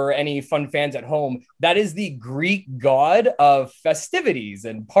 And for any fun fans at home, that is the Greek god of festivities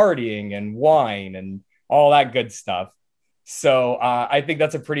and partying and wine and all that good stuff. So I think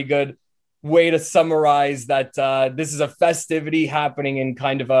that's a pretty good way to summarize that this is a festivity happening in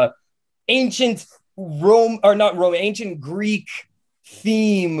kind of a ancient ancient Greek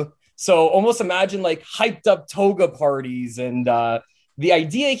theme. So almost imagine like hyped up toga parties. And the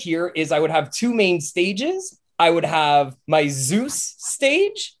idea here is I would have two main stages. I would have my Zeus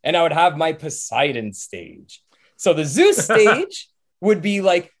stage and I would have my Poseidon stage. So the Zeus stage would be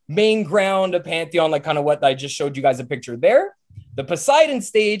like main ground, a pantheon, like kind of what I just showed you guys a picture there. The Poseidon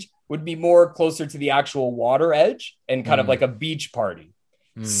stage would be more closer to the actual water edge and kind of like a beach party.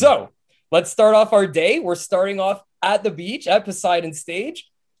 So let's start off our day. We're starting off at the beach at Poseidon stage.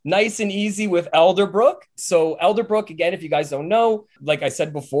 Nice and easy with Elderbrook. So Elderbrook, again, if you guys don't know, like I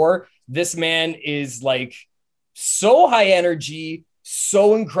said before, this man is like so high energy,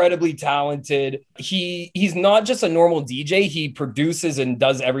 so incredibly talented. He's not just a normal DJ. He produces and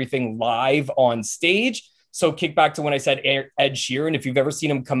does everything live on stage. So kick back to when I said Ed Sheeran. If you've ever seen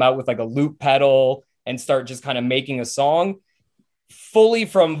him come out with like a loop pedal and start just kind of making a song, fully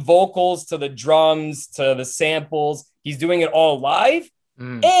from vocals to the drums to the samples, he's doing it all live.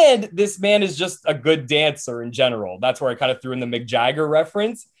 And this man is just a good dancer in general. That's where I kind of threw in the Mick Jagger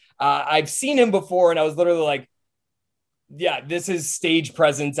reference. I've seen him before and I was literally like, yeah, this is stage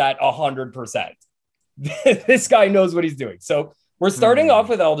presence at 100%. This guy knows what he's doing. So we're starting off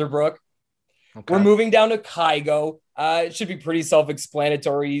with Elderbrook. Okay. We're moving down to Kygo. It should be pretty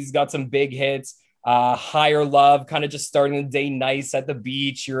self-explanatory. He's got some big hits. Higher Love, kind of just starting the day nice at the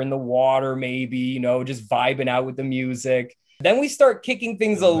beach. You're in the water, maybe, you know, just vibing out with the music. Then we start kicking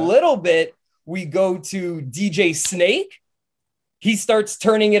things a little bit. We go to DJ Snake. He starts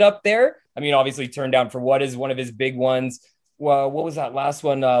turning it up there. I mean, obviously turned down for what is one of his big ones. Well, what was that last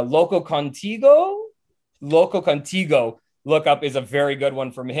one? Loco Contigo? Loco Contigo. Look Up is a very good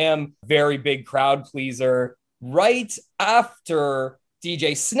one from him. Very big crowd pleaser. Right after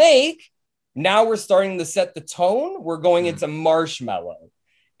DJ Snake, now we're starting to set the tone. We're going into Marshmello.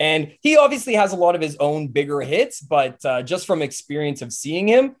 And he obviously has a lot of his own bigger hits, but just from experience of seeing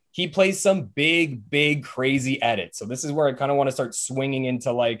him, he plays some big, crazy edits. So this is where I kind of want to start swinging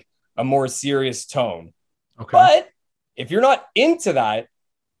into like a more serious tone. Okay. But if you're not into that,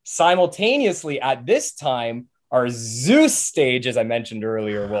 simultaneously at this time, our Zeus stage, as I mentioned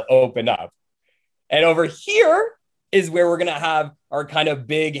earlier, will open up. And over here is where we're going to have our kind of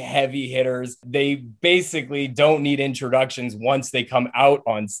big heavy hitters. They basically don't need introductions once they come out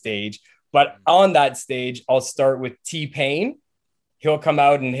on stage. But on that stage, I'll start with T-Pain. He'll come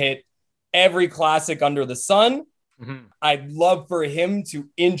out and hit every classic under the sun. I'd love for him to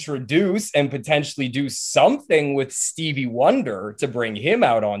introduce and potentially do something with Stevie Wonder to bring him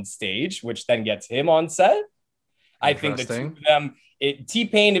out on stage, which then gets him on set. I think the two of them,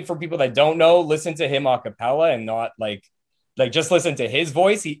 T-Pain, for people that don't know, listen to him a cappella and not like just listen to his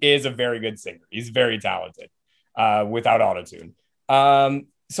voice. He is a very good singer. He's very talented without autotune.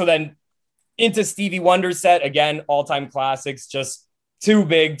 So then into Stevie Wonder's set, again, all-time classics, just too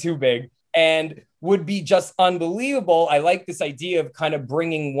big, and would be just unbelievable. I like this idea of kind of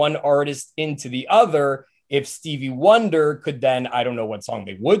bringing one artist into the other. If Stevie Wonder could then, I don't know what song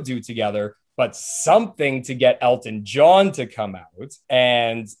they would do together, but something to get Elton John to come out.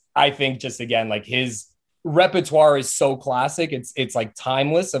 And I think just, again, like his repertoire is so classic. It's like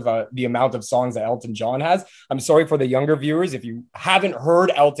timeless of the amount of songs that Elton John has. I'm sorry for the younger viewers. If you haven't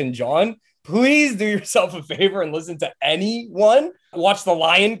heard Elton John, please do yourself a favor and listen to anyone. Watch The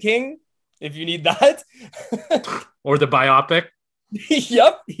Lion King if you need that. Or the biopic.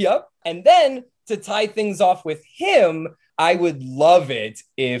 Yep. And then to tie things off with him, I would love it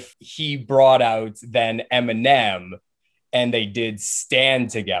if he brought out then Eminem and they did Stand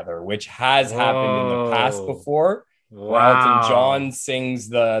Together, which has happened in the past before. Where Elton John sings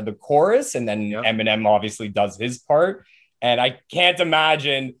the chorus and then Eminem obviously does his part. And I can't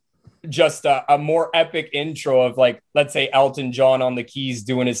imagine just a more epic intro of like, let's say Elton John on the keys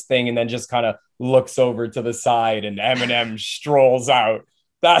doing his thing and then just kind of looks over to the side and Eminem strolls out.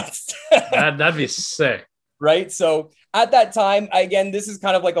 That'd be sick. Right. So at that time, again, this is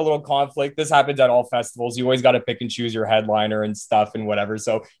kind of like a little conflict. This happens at all festivals. You always got to pick and choose your headliner and stuff and whatever.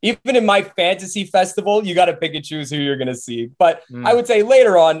 So even in my fantasy festival, you got to pick and choose who you're going to see. But I would say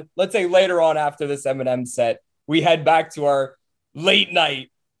later on, after this Eminem set, we head back to our late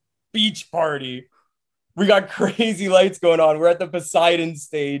night beach party. We got crazy lights going on. We're at the Poseidon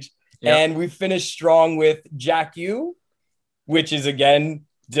stage and we finished strong with Jack U, which is again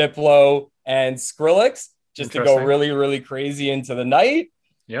Diplo and Skrillex, just to go really, really crazy into the night.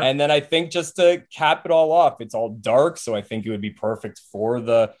 Yep. And then I think just to cap it all off, it's all dark. So I think it would be perfect for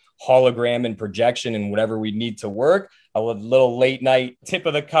the hologram and projection and whatever we need to work. A little late night tip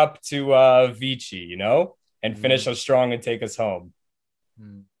of the cup to Vici, and finish us strong and take us home.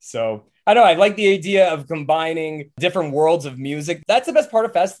 So I don't know. I like the idea of combining different worlds of music. That's the best part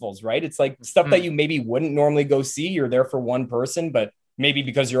of festivals, right? It's like stuff that you maybe wouldn't normally go see. You're there for one person, but maybe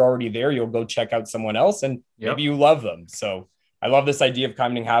because you're already there, you'll go check out someone else and maybe you love them. So I love this idea of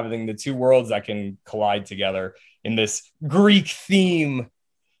kind of having the two worlds that can collide together in this Greek theme.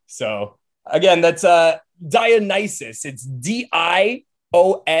 So again, that's Dionysus. It's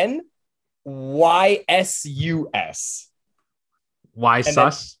DionYsus. Why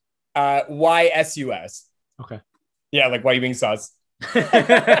sus? YSUS. Okay. Yeah, like why you being sus?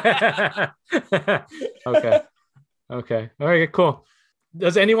 Okay. All right, cool.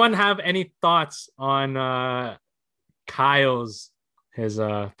 Does anyone have any thoughts on his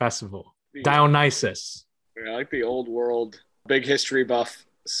festival? Dionysus. I like the old world, big history buff.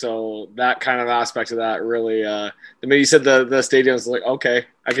 So that kind of aspect of that really, the minute you said the stadium's like, okay,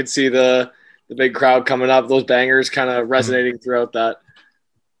 I could see the big crowd coming up, those bangers kind of resonating throughout that.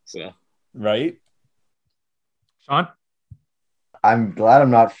 So, right. Sean? I'm glad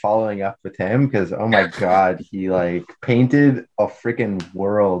I'm not following up with him because, oh my God, he like painted a freaking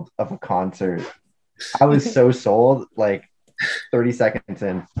world of a concert. I was so sold like 30 seconds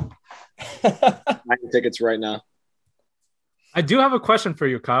in. Buying tickets right now. I do have a question for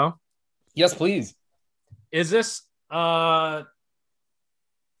you, Kyle. Yes, please. Is this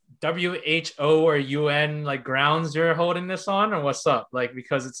WHO or UN like grounds you're holding this on, or what's up? Like,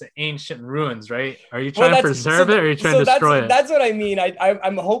 because it's ancient ruins, right? Are you trying to preserve it or are you trying to destroy it? That's what I mean.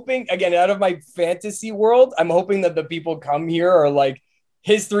 I'm hoping, again, out of my fantasy world, I'm hoping that the people come here are like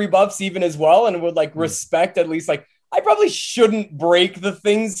history buffs even as well and would like respect at least like I probably shouldn't break the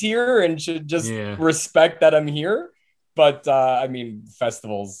things here and should just respect that I'm here. But I mean,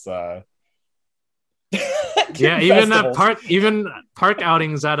 festivals. Even park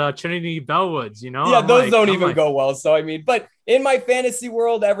outings at Trinity Bellwoods, Yeah, those don't even go well. So I mean, but in my fantasy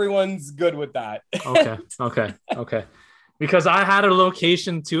world, everyone's good with that. Okay. Because I had a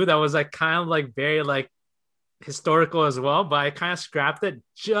location too that was like kind of like very like historical as well, but I kind of scrapped it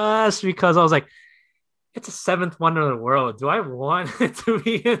just because I was like, it's a seventh wonder of the world. Do I want it to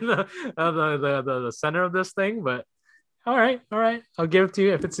be in the center of this thing? But all right. I'll give it to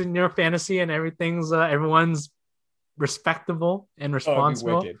you if it's in your fantasy and everything's everyone's respectable and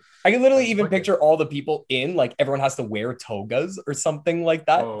responsible. I can literally even picture all the people in like everyone has to wear togas or something like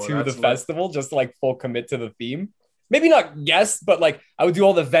that to the festival, just to like full commit to the theme. Maybe not guests, but like I would do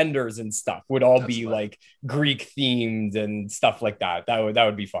all the vendors and stuff would all be like Greek themed and stuff like that. That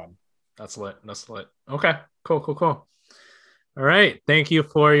would be fun. That's lit. Okay, cool. All right. Thank you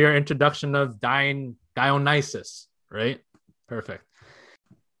for your introduction of Dionysus. Right? Perfect.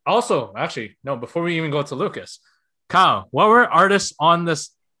 Also, actually, no, before we even go to Lucas, Kyle, what were artists on this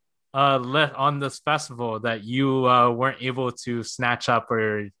festival that you weren't able to snatch up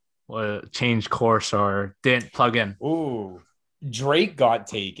or change course or didn't plug in? Ooh, Drake got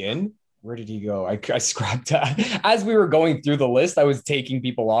taken. Where did he go? I scrapped as we were going through the list. I was taking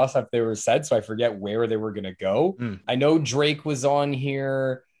people off if they were said, so I forget where they were gonna go. I know Drake was on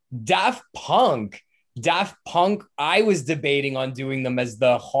here. Daft Punk, I was debating on doing them as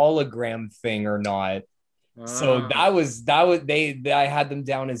the hologram thing or not. So that was I had them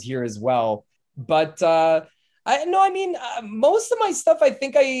down as here as well. But I mean, most of my stuff, I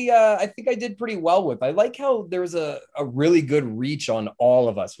think I did pretty well with. I like how there was a really good reach on all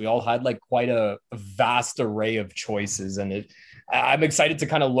of us. We all had like quite a vast array of choices, and I'm excited to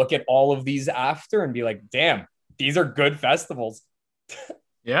kind of look at all of these after and be like, damn, these are good festivals.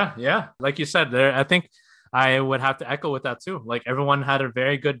 Yeah. Like you said, there, I think I would have to echo with that too. Like everyone had a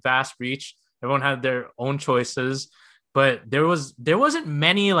very good, vast reach. Everyone had their own choices. But there wasn't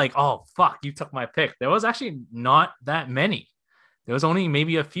many like, oh fuck, you took my pick. There was actually not that many. There was only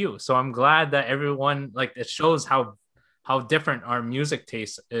maybe a few. So I'm glad that everyone, like, it shows how different our music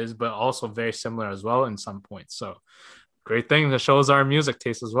taste is, but also very similar as well in some points. So great thing that shows our music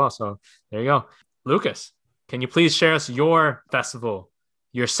taste as well. So there you go. Lucas, can you please share us your festival,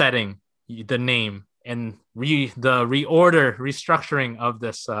 your setting, the name, and restructuring of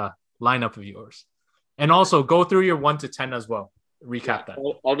this lineup of yours? And also go through your 1 to 10 as well. Recap that.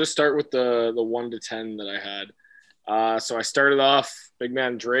 I'll just start with the 1 to 10 that I had. So I started off Big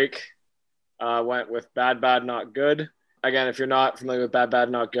Man Drake. Went with Bad Bad Not Good. Again, if you're not familiar with Bad Bad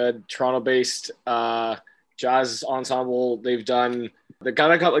Not Good, Toronto-based jazz ensemble. They kind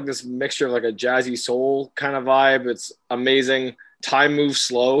of got like this mixture of like a jazzy soul kind of vibe. It's amazing. Time Moves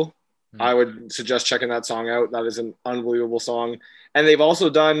Slow. I would suggest checking that song out. That is an unbelievable song. And they've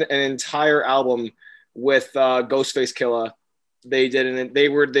also done an entire album with Ghostface Killah. They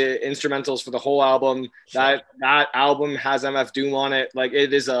were the instrumentals for the whole album. That album has MF Doom on it. Like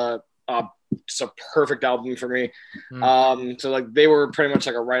it is just a perfect album for me. So like they were pretty much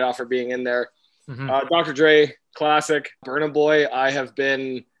like a write-off for being in there. Dr. Dre, classic. Burna Boy, I have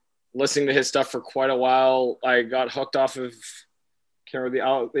been listening to his stuff for quite a while. I got hooked off of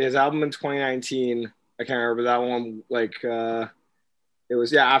his album in 2019. I can't remember that one. Like it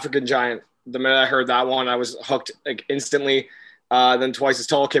was African Giant. The minute I heard that one, I was hooked like instantly. Then Twice as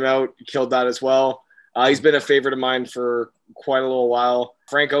Tall came out, killed that as well. He's been a favorite of mine for quite a little while.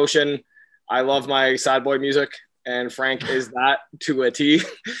 Frank Ocean, I love my sad boy music, and Frank is that to a T.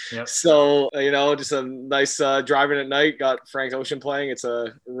 Yep. So, just a nice driving at night, got Frank Ocean playing. It's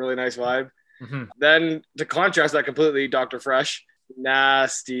a really nice vibe. Then to contrast that completely, Dr. Fresh,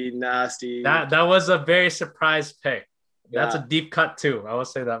 nasty. That was a very surprise pick. That's a deep cut too. I will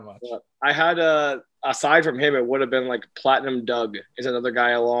say that much. Yeah. I had aside from him, it would have been like Platinum Doug is another guy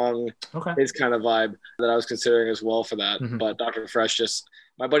along his kind of vibe that I was considering as well for that. But Dr. Fresh, just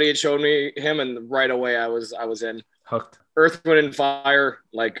my buddy had showed me him, and right away I was in. Hooked. Earth, Wind and Fire,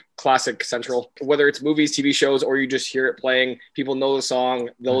 like classic Central. Whether it's movies, TV shows, or you just hear it playing, people know the song.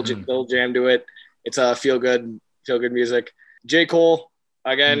 They'll jam to it. It's a feel good music. J. Cole,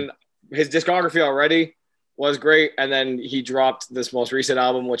 again, his discography already was great, and then he dropped this most recent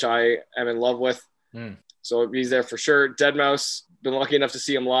album, which I am in love with. So he's there for sure. Deadmau5, been lucky enough to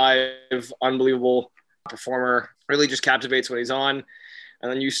see him live. Unbelievable performer. Really just captivates when he's on.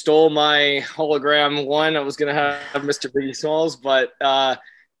 And then you stole my hologram one. I was gonna have Mr. Biggie Smalls, but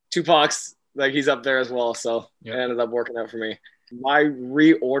Tupac's like he's up there as well. So it ended up working out for me. My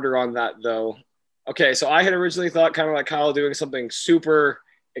reorder on that though. Okay, so I had originally thought kind of like Kyle doing something super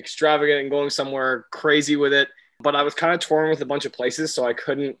extravagant and going somewhere crazy with it, but I was kind of torn with a bunch of places, so I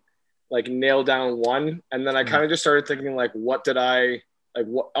couldn't like nail down one. And then I kind of just started thinking like, what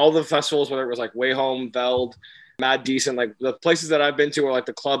all the festivals, whether it was like Way Home, Veld, Mad Decent, like the places that I've been to, or like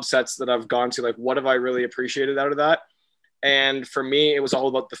the club sets that I've gone to, like what have I really appreciated out of that? And for me, it was all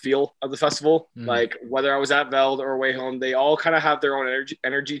about the feel of the festival. Like whether I was at Veld or Way Home, they all kind of have their own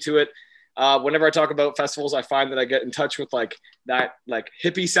energy to it. Whenever I talk about festivals, I find that I get in touch with like that like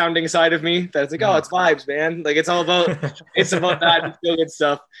hippie sounding side of me that's like, oh, it's vibes, man. Like it's all about that feel good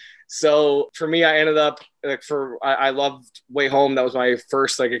stuff. So for me, I ended up like I loved Way Home. That was my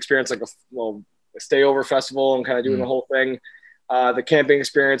first like experience, like a stay over festival and kind of doing the whole thing. The camping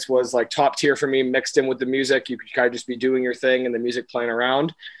experience was like top tier for me, mixed in with the music. You could kind of just be doing your thing and the music playing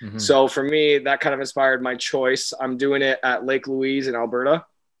around. So for me, that kind of inspired my choice. I'm doing it at Lake Louise in Alberta.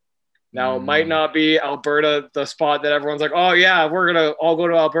 Now, it might not be Alberta, the spot that everyone's like, oh, yeah, we're going to all go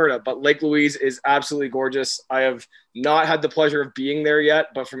to Alberta. But Lake Louise is absolutely gorgeous. I have not had the pleasure of being there yet,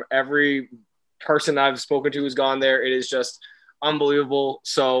 but from every person I've spoken to who's gone there, it is just unbelievable.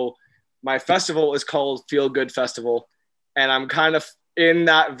 So my festival is called Feel Good Festival, and I'm kind of in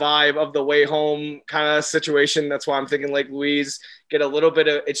that vibe of the Way Home kind of situation. That's why I'm thinking Lake Louise, get a little bit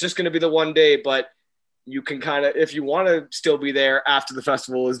of – it's just going to be the one day, but – you can kind of, if you want to still be there after the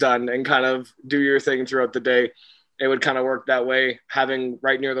festival is done and kind of do your thing throughout the day, it would kind of work that way. Having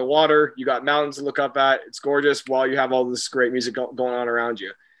right near the water, you got mountains to look up at. It's gorgeous while you have all this great music going on around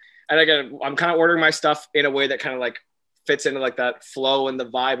you. And again, I'm kind of ordering my stuff in a way that kind of like fits into like that flow and the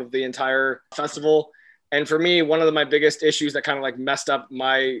vibe of the entire festival. And for me, one of my biggest issues that kind of like messed up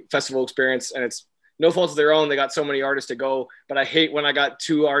my festival experience, and it's no fault of their own, they got so many artists to go, but I hate when I got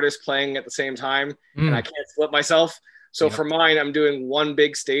two artists playing at the same time and I can't split myself. So for mine, I'm doing one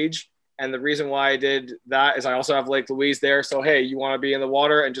big stage. And the reason why I did that is I also have Lake Louise there. So, hey, you want to be in the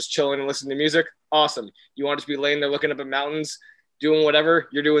water and just chilling and listening to music? Awesome. You want to be laying there looking up at mountains, doing whatever,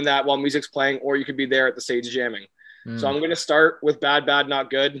 you're doing that while music's playing, or you could be there at the stage jamming. So I'm going to start with Bad, Bad, Not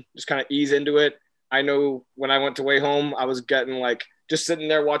Good. Just kind of ease into it. I know when I went to Way Home, I was getting like just sitting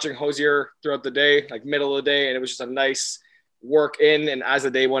there watching Hozier throughout the day, like middle of the day. And it was just a nice work in. And as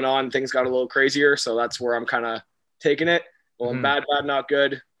the day went on, things got a little crazier. So that's where I'm kind of taking it. Well, Bad, Bad, Not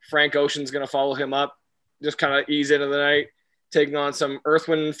Good. Frank Ocean's going to follow him up, just kind of ease into the night, taking on some Earth,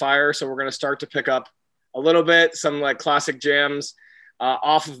 Wind, and Fire. So we're going to start to pick up a little bit, some like classic jams.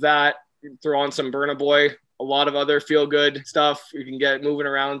 Off of that, throw on some Burna Boy, a lot of other feel-good stuff. You can get moving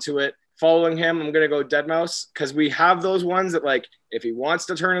around to it. Following him, I'm going to go Deadmau5 because we have those ones that like, if he wants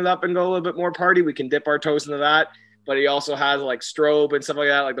to turn it up and go a little bit more party, we can dip our toes into that. But he also has like Strobe and stuff like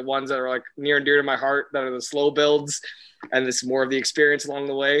that, like the ones that are like near and dear to my heart, that are the slow builds. And it's more of the experience along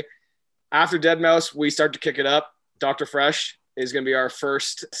the way. After Deadmau5, we start to kick it up. Dr. Fresh is going to be our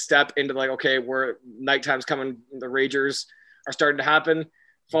first step into like, okay, we're nighttime's coming. The Ragers are starting to happen.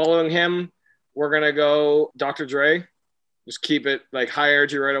 Following him, we're going to go Dr. Dre. Just keep it like high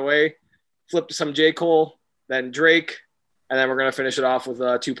energy right away. Flip to some J. Cole, then Drake. And then we're going to finish it off with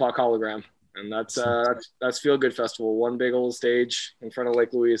Tupac Hologram. And that's Feel Good Festival. One big old stage in front of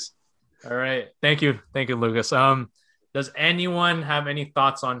Lake Louise. All right. Thank you. Thank you, Lucas. Does anyone have any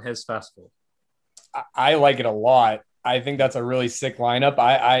thoughts on his festival? I like it a lot. I think that's a really sick lineup.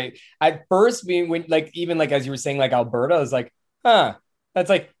 I first being when like even like as you were saying like Alberta, I was like, that's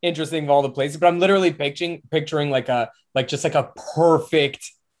like interesting of all the places. But I'm literally picturing like just like a perfect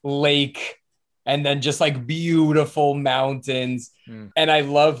lake and then just like beautiful mountains. And I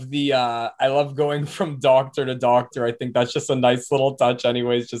love I love going from doctor to doctor. I think that's just a nice little touch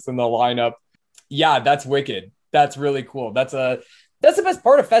anyways, just in the lineup. Yeah, that's wicked. That's really cool. That's the best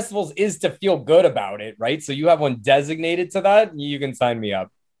part of festivals is to feel good about it, right? So you have one designated to that, you can sign me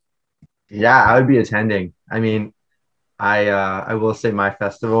up. Yeah, I would be attending. I mean, I will say my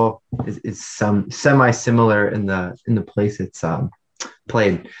festival is some semi-similar in the place it's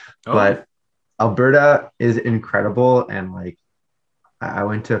played. But Alberta is incredible, and like I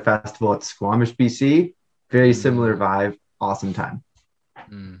went to a festival at Squamish, BC, very similar vibe, awesome time.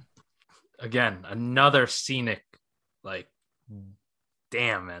 Again, another scenic, like,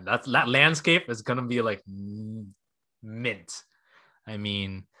 damn, man, that landscape is gonna be like mint. I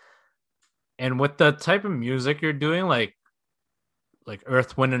mean, and with the type of music you're doing, like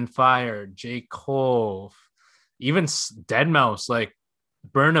Earth, Wind, and Fire, J. Cole, even Deadmau5, like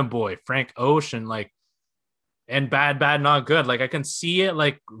Burna Boy, Frank Ocean, like, and Bad, Bad, Not Good. Like I can see it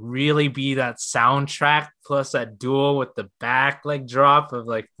like really be that soundtrack plus that duel with the back like drop of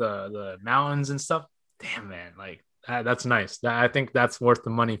like the mountains and stuff. Damn, man, like that's nice. I think that's worth the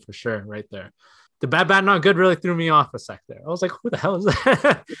money for sure right there. The Bad, Bad, Not Good really threw me off a sec there. I was like, who the hell is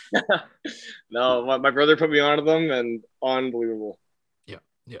that? No, my brother put me onto them and unbelievable.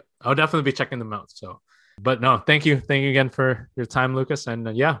 Yeah. I'll definitely be checking them out. So, but no, thank you again for your time, Lucas.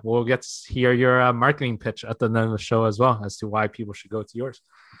 And yeah, we'll get to hear your marketing pitch at the end of the show as well as to why people should go to yours.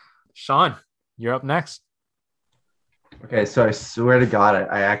 Sean, you're up next. Okay, so I swear to God,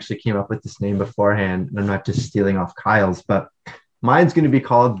 I actually came up with this name beforehand, and I'm not just stealing off Kyle's, but mine's going to be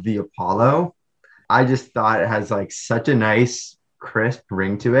called the Apollo. I just thought it has like such a nice, crisp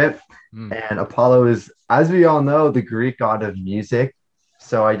ring to it. And Apollo is, as we all know, the Greek god of music.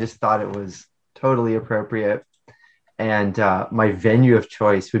 So I just thought it was totally appropriate. And my venue of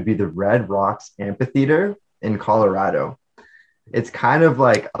choice would be the Red Rocks Amphitheater in Colorado. It's kind of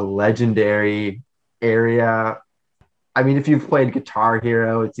like a legendary area. I mean, if you've played Guitar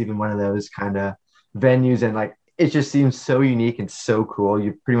Hero, it's even one of those kind of venues. And like, it just seems so unique and so cool.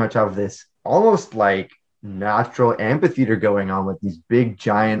 You pretty much have this almost like natural amphitheater going on with these big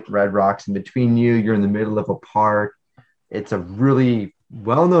giant red rocks in between you. You're in the middle of a park. It's a really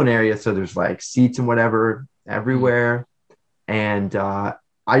well-known area. So there's like seats and whatever everywhere. And I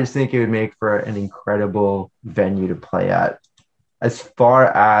just think it would make for an incredible venue to play at. As far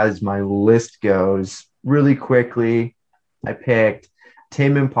as my list goes, really quickly, I picked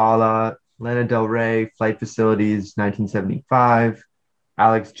Tame Impala, Lana Del Rey, Flight Facilities, 1975,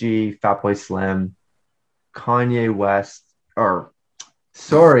 Alex G, Fatboy Slim, Kanye West, or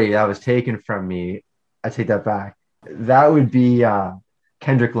sorry, that was taken from me. I take that back. That would be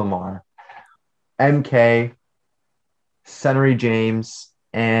Kendrick Lamar, MK, Sonny James,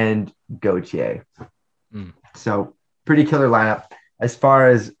 and Gautier. So pretty killer lineup. As far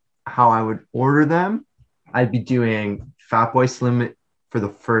as how I would order them, I'd be doing Fatboy Slim for the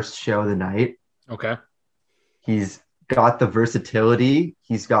first show of the night. Okay. He's got the versatility.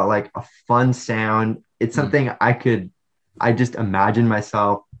 He's got like a fun sound. It's something I just imagine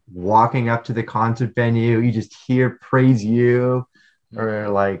myself walking up to the concert venue. You just hear Praise You or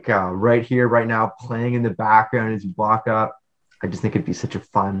like right here, right now, playing in the background as you walk up. I just think it'd be such a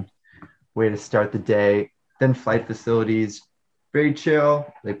fun way to start the day. Then Flight Facilities, very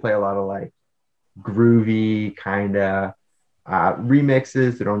chill. They play a lot of like groovy kind of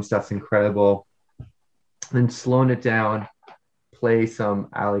remixes. Their own stuff's incredible. Then slowing it down, play some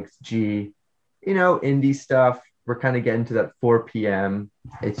Alex G, indie stuff. We're kind of getting to that 4 p.m.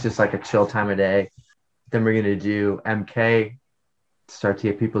 It's just like a chill time of day. Then we're going to do MK, start to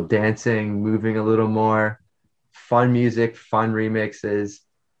get people dancing, moving a little more. Fun music, fun remixes.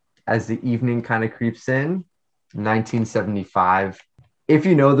 As the evening kind of creeps in, 1975. If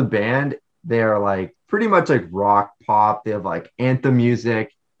you know the band, they are like pretty much like rock pop. They have like anthem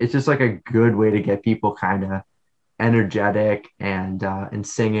music. It's just like a good way to get people kind of energetic and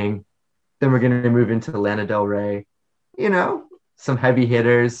singing. Then we're going to move into Lana Del Rey, some heavy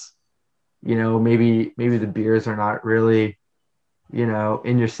hitters, maybe the beers are not really,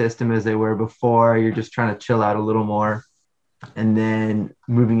 in your system as they were before. You're just trying to chill out a little more. And then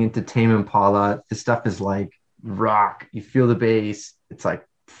moving into Tame Impala, the stuff is like rock. You feel the bass. It's like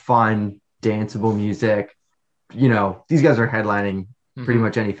fun, danceable music. These guys are headlining pretty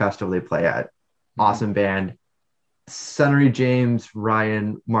much any festival they play at. Awesome band. Sonny James,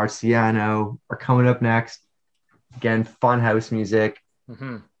 Ryan Marciano are coming up next. Again, fun house music.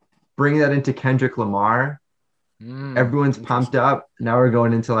 Bringing that into Kendrick Lamar. Everyone's pumped up. Now we're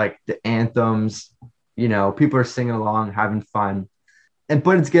going into like the anthems. People are singing along, having fun.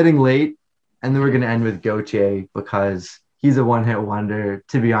 But it's getting late. And then we're going to end with Gautier because he's a one-hit wonder,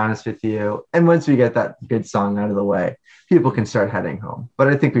 to be honest with you. And once we get that good song out of the way, people can start heading home. But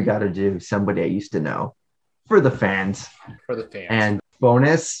I think we got to do Somebody I Used to Know for the fans. And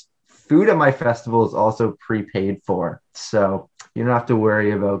bonus, food at my festival is also prepaid for. So you don't have to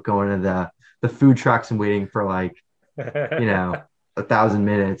worry about going to the food trucks and waiting for like, 1,000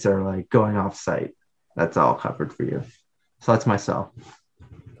 minutes or like going off site. That's all covered for you. So that's myself.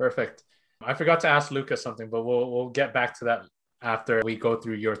 Perfect. I forgot to ask Lucas something, but we'll get back to that after we go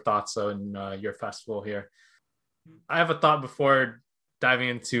through your thoughts on your festival here. I have a thought before diving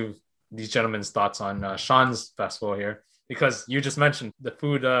into these gentlemen's thoughts on Sean's festival here, because you just mentioned the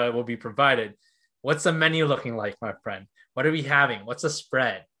food will be provided. What's the menu looking like, my friend? What are we having? What's the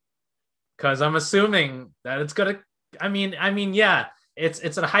spread? Because I'm assuming that it's gonna. I mean, yeah,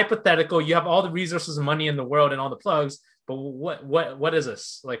 it's a hypothetical. You have all the resources and money in the world and all the plugs. But what is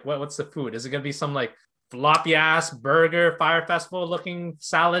this? Like, what's the food? Is it going to be some like floppy ass burger Fire Festival looking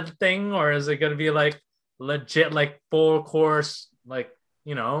salad thing? Or is it going to be like legit, like full course, like,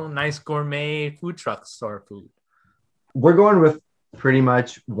 nice gourmet food truck store food? We're going with pretty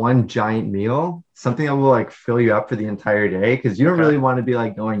much one giant meal, something that will like fill you up for the entire day. Cause you don't really want to be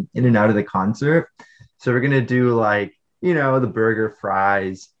like going in and out of the concert. So we're going to do like, the burger,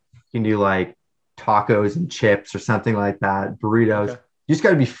 fries. You can do like tacos and chips or something like that, burritos. You just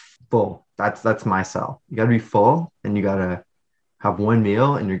got to be full. That's my sell. You got to be full and you got to have one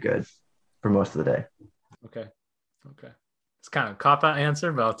meal and you're good for most of the day. Okay. It's kind of a cop-out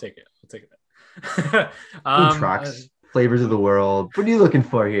answer, but I'll take it. Food trucks, flavors of the world. What are you looking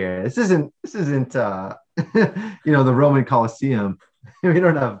for here? This isn't the Roman Colosseum. We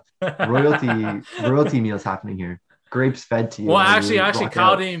don't have royalty meals happening here. Grapes fed to you. Well, actually,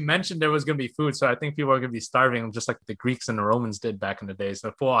 Kyle didn't mention there was going to be food, so I think people are going to be starving, just like the Greeks and the Romans did back in the day.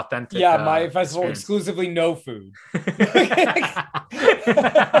 So full authentic. Yeah, my festival exclusively no food.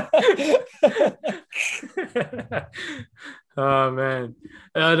 Oh man,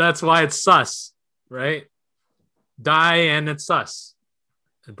 that's why it's sus, right? Die and it's sus.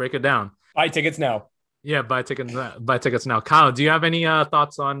 Break it down. Buy tickets now. Yeah, buy tickets now. Kyle, do you have any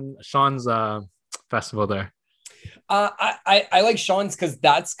thoughts on Sean's festival there? I like Sean's because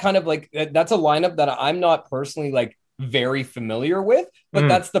that's kind of like, that's a lineup that I'm not personally like very familiar with, but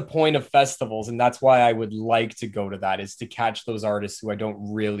that's the point of festivals. And that's why I would like to go to that, is to catch those artists who I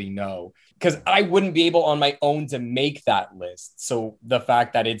don't really know, because I wouldn't be able on my own to make that list. So the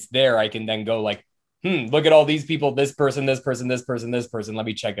fact that it's there, I can then go like, look at all these people, this person, this person, this person, this person. Let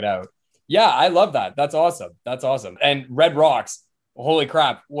me check it out. Yeah, I love that. That's awesome. And Red Rocks. Holy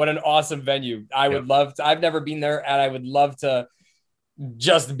crap, what an awesome venue. I would love to, I've never been there, and I would love to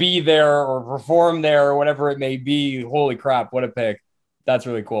just be there or perform there or whatever it may be. Holy crap, what a pick. That's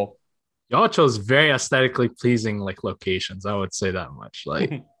really cool. Y'all chose very aesthetically pleasing like locations. I would say that much.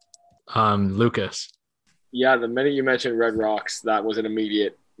 Like, Lucas. Yeah, the minute you mentioned Red Rocks, that was an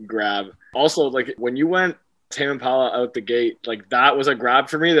immediate grab. Also, like when you went Tame Impala out the gate, like that was a grab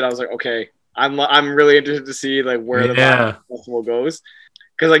for me that I was like, okay, I'm really interested to see like where the festival goes.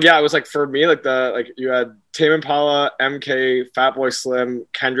 Because like it was like for me like you had Tame Impala, MK, Fatboy Slim,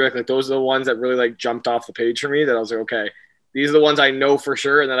 Kendrick, like those are the ones that really like jumped off the page for me. That I was like, okay, these are the ones I know for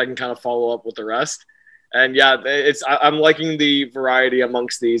sure, and then I can kind of follow up with the rest. And yeah, I'm liking the variety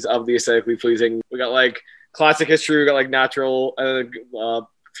amongst these of the aesthetically pleasing. We got like classic history, we got like natural, a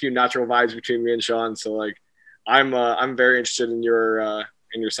few natural vibes between me and Sean. So like, I'm very interested in your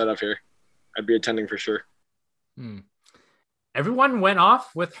setup here. I'd be attending for sure. Everyone went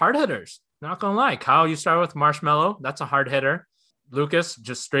off with hard hitters. Not gonna lie, Kyle, you started with Marshmello. That's a hard hitter. Lucas,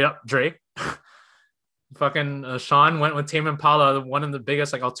 just straight up Drake. Fucking Sean went with Tame Impala, one of the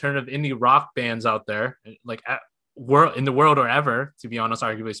biggest like alternative indie rock bands out there, like in the world or ever, to be honest,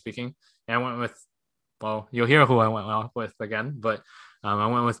 arguably speaking. And I went with, well, you'll hear who I went off with again, but I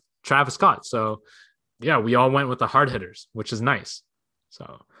went with Travis Scott. So yeah, we all went with the hard hitters, which is nice.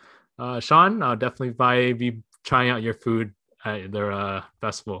 So Sean, I'll definitely be trying out your food at their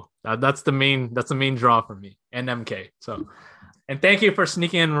festival. That's the main draw for me, and MK. So, and thank you for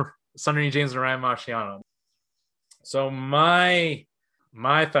sneaking in Sonny James and Ryan Marciano. So my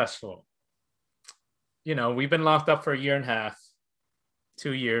festival, we've been locked up for a year and a half,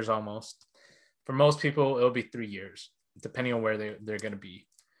 2 years almost. For most people, it'll be 3 years, depending on where they're going to be.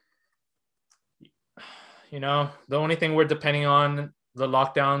 The only thing we're depending on the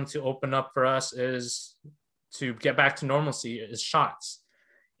lockdown to open up for us is to get back to normalcy is shots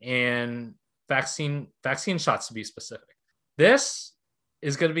and vaccine shots, to be specific. This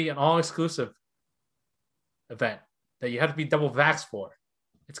is going to be an all-exclusive event that you have to be double vaxxed for.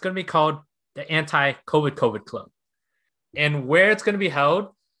 It's going to be called the Anti-COVID Club. And where it's going to be held,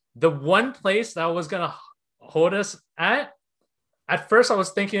 the one place that was going to hold us at first I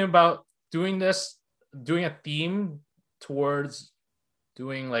was thinking about doing a theme towards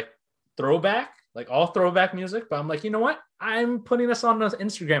doing like throwback, like all throwback music. But I'm like, you know what? I'm putting this on the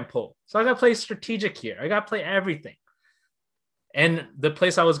Instagram poll. So I got to play strategic here. I got to play everything. And the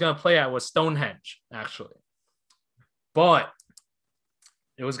place I was going to play at was Stonehenge, actually. But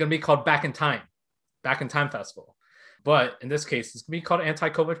it was going to be called Back in Time Festival. But in this case, it's going to be called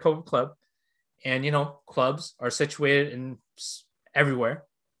Anti-COVID Club. And, clubs are situated in everywhere.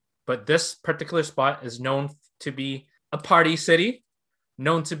 But this particular spot is known to be a party city,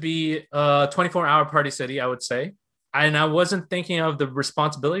 known to be a 24-hour party city, I would say. And I wasn't thinking of the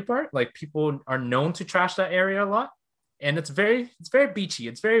responsibility part. Like, people are known to trash that area a lot. And it's very beachy.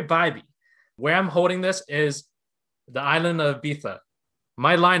 It's very vibey. Where I'm holding this is the island of Ibiza.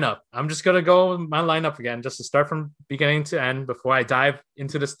 My lineup, I'm just going to go with my lineup again, just to start from beginning to end before I dive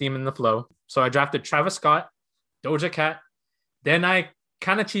into this theme and the flow. So I drafted Travis Scott, Doja Cat. Then I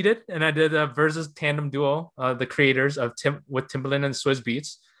kind of cheated and I did a versus tandem duo, the creators of with Timbaland and Swizz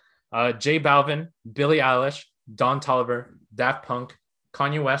Beatz, J Balvin, Billie Eilish, Don Toliver, Daft Punk,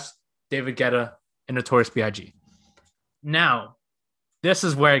 Kanye West, David Guetta, and Notorious B.I.G. Now, this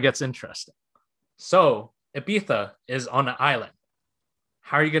is where it gets interesting. So Ibiza is on an island.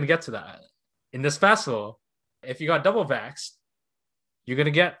 How are you going to get to that island? In this festival, if you got double vaxxed, you're going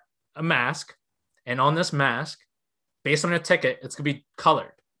to get a mask. And on this mask, based on your ticket, it's going to be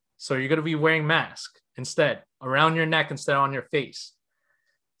colored. So you're going to be wearing mask instead, around your neck instead of on your face.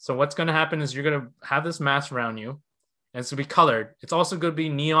 So what's going to happen is you're going to have this mask around you, and it's going to be colored. It's also going to be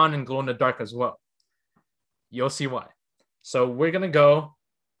neon and glow in the dark as well. You'll see why. So we're going to go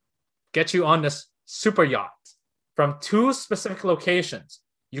get you on this super yacht from 2 specific locations.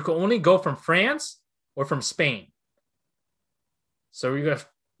 You can only go from France or from Spain. So we're going to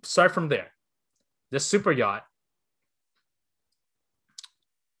start from there. This super yacht.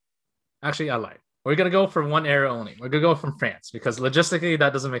 Actually, I lied. We're going to go for one area only. We're going to go from France because logistically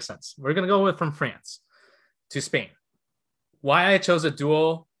that doesn't make sense. We're going to go from France to Spain. Why I chose a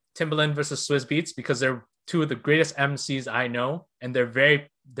duo, Timbaland versus Swizz Beatz, because they're 2 of the greatest MCs I know, and they're very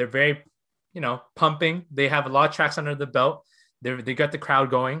pumping. They have a lot of tracks under the belt. They got the crowd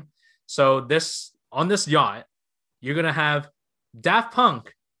going. So on this yacht, you're going to have Daft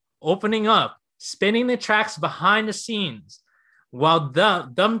Punk opening up, spinning the tracks behind the scenes while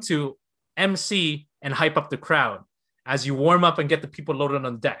them 2 MC and hype up the crowd as you warm up and get the people loaded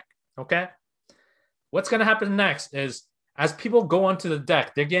on deck. Okay. What's going to happen next is as people go onto the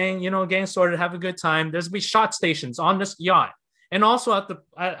deck, they're getting started, have a good time. There's going to be shot stations on this yacht and also at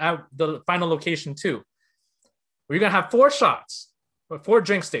the final location too. We're going to have 4 shots, but 4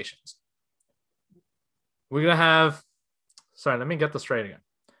 drink stations. we're gonna have. Sorry, let me get this right again.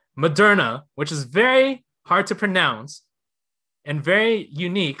 Moderna, which is very hard to pronounce and very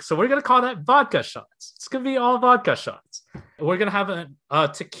unique. So we're gonna call that vodka shots. It's gonna be all vodka shots. We're gonna have a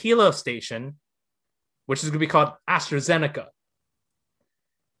tequila station, which is gonna be called AstraZeneca,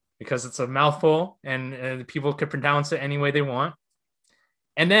 because it's a mouthful and people can pronounce it any way they want.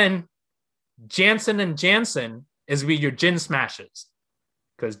 And then Janssen and Janssen is be your gin smashes,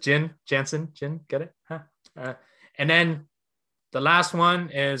 because Janssen, get it? Huh? And then the last one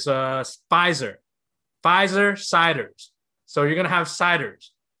is Pfizer ciders. So you're gonna have ciders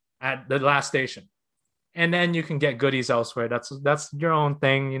at the last station, and then you can get goodies elsewhere. That's your own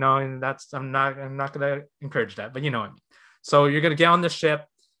thing, and I'm not gonna encourage that, but you know what I mean. So you're gonna get on the ship,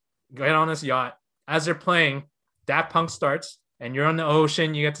 get on this yacht. As they're playing, Daft Punk starts, and you're on the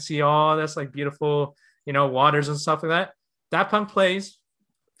ocean. You get to see all this like beautiful, waters and stuff like that. Daft Punk plays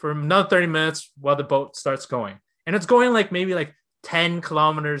for another 30 minutes while the boat starts going, and it's going like maybe like 10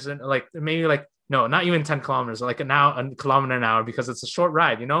 kilometers and like maybe like no, not even 10 kilometers, like a kilometer an hour, because it's a short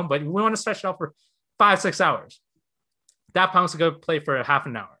ride, but we want to stretch it out for 5-6 hours. Daft Punk's going to play for a half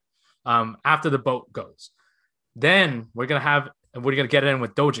an hour after the boat goes. Then we're going to get in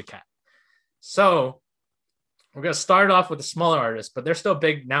with Doja Cat. So we're going to start off with a smaller artist, but they're still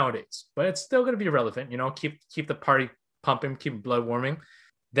big nowadays, but it's still going to be relevant, keep the party pumping, keep blood warming.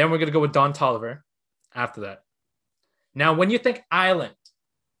 Then we're going to go with Don Toliver after that. Now, when you think island,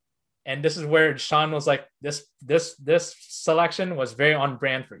 and this is where Sean was like, this selection was very on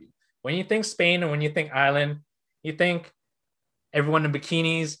brand for you. When you think Spain and when you think island, you think everyone in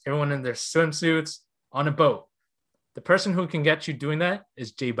bikinis, everyone in their swimsuits on a boat. The person who can get you doing that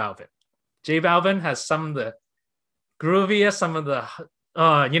is J Balvin. J Balvin has some of the grooviest, some of the,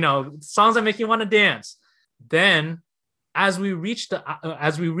 songs that make you want to dance. Then, as we reach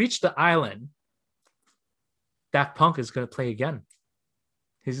the island, Daft Punk is going to play again.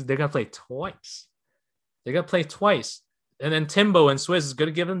 They're going to play twice. And then Timbo and Swizz is going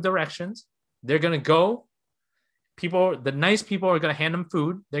to give them directions. They're going to go. The nice people are going to hand them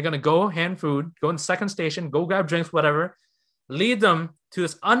food. They're going to go hand food, go in the second station, go grab drinks, whatever. Lead them to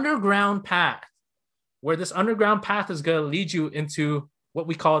this underground path, where this underground path is going to lead you into what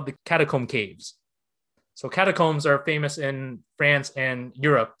we call the catacomb caves. So catacombs are famous in France and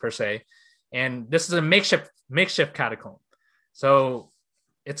Europe, per se. And this is a makeshift catacomb. So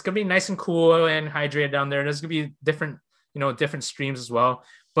it's going to be nice and cool and hydrated down there. There's going to be different streams as well.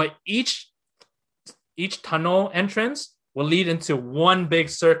 But each tunnel entrance will lead into one big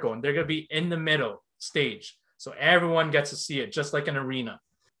circle, and they're going to be in the middle stage. So everyone gets to see it, just like an arena.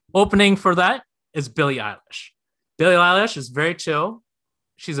 Opening for that is Billie Eilish. Billie Eilish is very chill.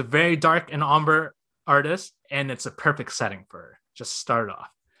 She's a very dark and amber artist, and it's a perfect setting for her. Just start off.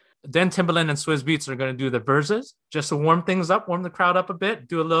 Then Timbaland and Swizz Beatz are going to do the verses just to warm things up, warm the crowd up a bit,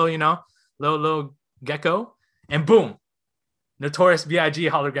 do a little, little gecko, and boom, Notorious B.I.G.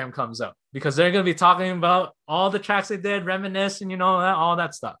 hologram comes up, because they're going to be talking about all the tracks they did, reminisce, and all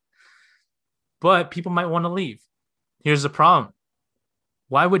that stuff. But people might want to leave. Here's the problem.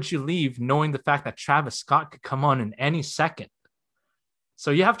 Why would you leave knowing the fact that Travis Scott could come on in any second? So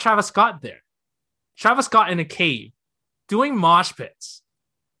you have Travis Scott there. Travis Scott in a cave doing mosh pits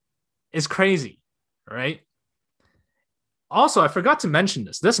is crazy, right? Also, I forgot to mention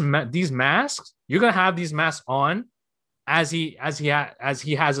these masks, you're going to have these masks on as he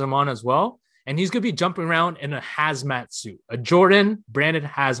has them on as well. And he's going to be jumping around in a hazmat suit, a Jordan branded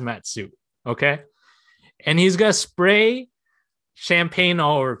hazmat suit. Okay. And he's going to spray champagne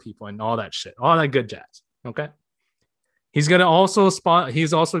all over people and all that shit, all that good jazz. Okay. He's going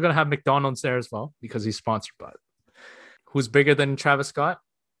to have McDonald's there as well, because he's sponsored by it. Who's bigger than Travis Scott?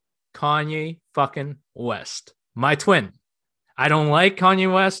 Kanye fucking West. My twin. I don't like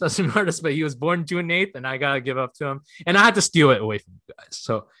Kanye West as an artist, but he was born June 8th, and I got to give up to him. And I had to steal it away from you guys.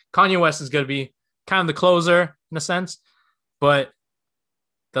 So Kanye West is going to be kind of the closer in a sense. But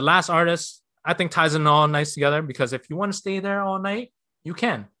the last artist, I think, ties it all nice together, because if you want to stay there all night, you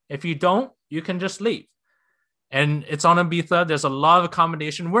can. If you don't, you can just leave. And it's on Ibiza. There's a lot of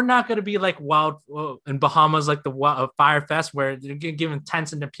accommodation. We're not going to be like wild in Bahamas, like the Fire Fest, where they're giving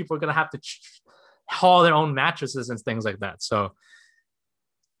tents and then people are going to have to haul their own mattresses and things like that. So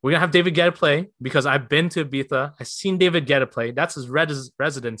we're going to have David Guetta play, because I've been to Ibiza. I've seen David Guetta play. That's his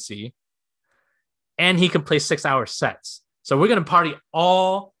residency. And he can play 6-hour sets. So we're going to party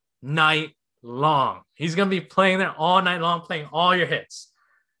all night long. He's going to be playing there all night long, playing all your hits.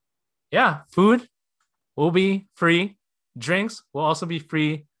 Yeah, food will be free. Drinks will also be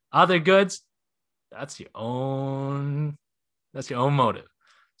free. Other goods, that's your own motive.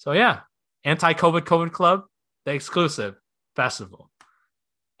 So yeah, Anti-COVID COVID Club, the exclusive festival.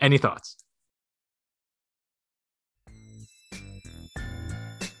 Any thoughts?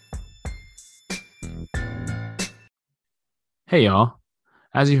 Hey y'all,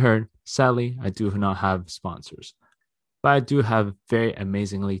 as you heard, sadly, I do not have sponsors, but I do have very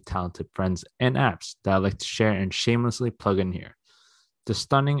amazingly talented friends and apps that I like to share and shamelessly plug in here. The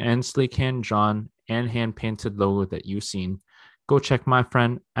stunning and sleek hand-drawn and hand-painted logo that you've seen, go check my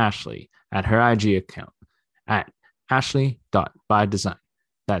friend Ashley at her IG account at ashley.bydesign.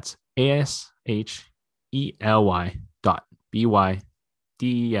 That's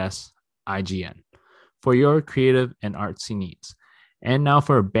ASHELY.BYDESIGN for your creative and artsy needs. And now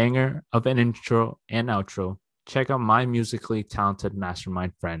for a banger of an intro and outro, check out my musically talented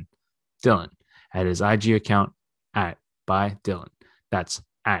mastermind friend, Dylan, at his IG account at by Dylan. That's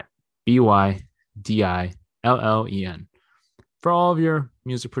at BYDILLEN. For all of your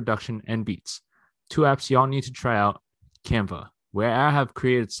music production and beats, 2 apps y'all need to try out: Canva, where I have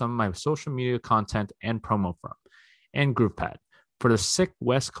created some of my social media content and promo from, and GroovePad for the sick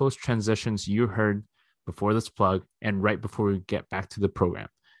West Coast transitions you heard before this plug and right before we get back to the program.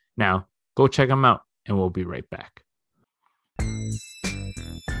 Now, go check them out, and we'll be right back.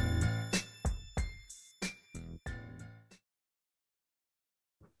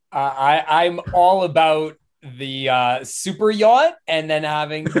 I'm all about the super yacht and then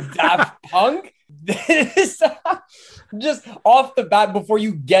having Daft Punk. Just off the bat, before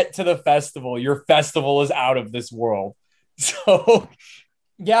you get to the festival, your festival is out of this world. So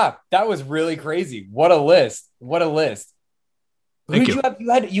yeah, that was really crazy. What a list. What a list. Who did you have?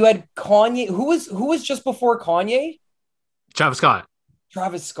 You had Kanye. Who was just before Kanye? Travis Scott.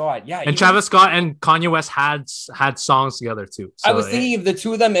 Travis Scott, yeah. And Travis Scott and Kanye West had songs together too. So I was thinking of the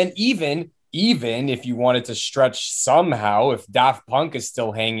two of them, and even if you wanted to stretch somehow, if Daft Punk is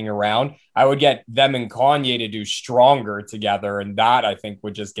still hanging around, I would get them and Kanye to do Stronger together, and that I think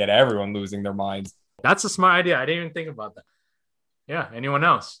would just get everyone losing their minds. That's a smart idea. I didn't even think about that. Yeah, anyone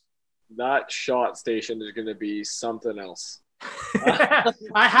else? That shot station is going to be something else.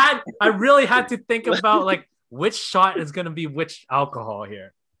 I really had to think about like which shot is going to be which alcohol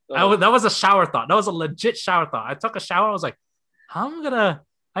here. That was a shower thought. That was a legit shower thought. I took a shower. I was like, I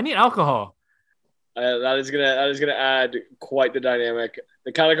need alcohol. That is gonna add quite the dynamic.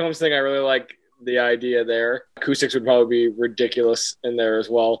 The Catacombs thing, I really like the idea there. Acoustics would probably be ridiculous in there as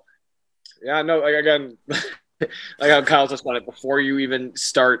well. Yeah, no, like again, like how Kyle just on it before you even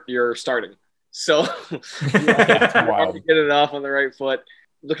start, you're starting. So you have to get it off on the right foot.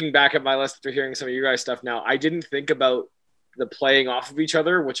 Looking back at my list after hearing some of you guys' stuff now, I didn't think about the playing off of each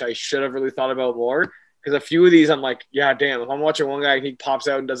other, which I should have really thought about more. Because a few of these, I'm like, yeah, damn, if I'm watching one guy and he pops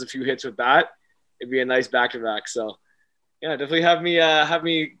out and does a few hits with that, it'd be a nice back-to-back. So, yeah, definitely have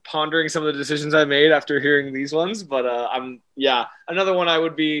me pondering some of the decisions I made after hearing these ones. But another one I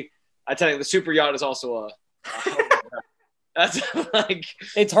tell you, the super yacht is also that's like,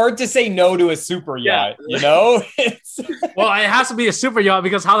 it's hard to say no to a super yacht, you know? Well, it has to be a super yacht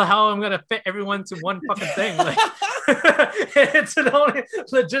because how the hell am I going to fit everyone to one fucking thing? Like, it's the only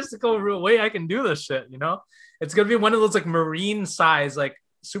logistical way I can do this shit, you know? It's going to be one of those like marine size, like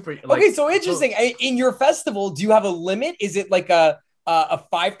super. Like, okay, so interesting. In your festival, do you have a limit? Is it like a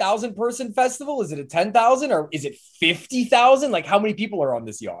 5,000 person festival? Is it a 10,000 or is it 50,000? Like how many people are on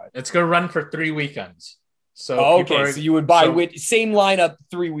this yacht? It's going to run for 3 weekends. So so you would buy with same lineup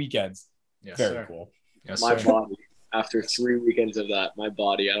 3 weekends. Yes, very cool. Yes, my body after 3 weekends of that, I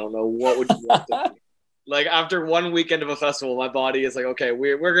don't know what would you want to do. Like after 1 weekend of a festival, my body is like, okay,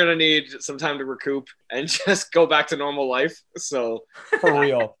 we're gonna need some time to recoup and just go back to normal life. So for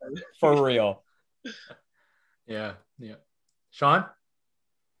real. Yeah. Sean?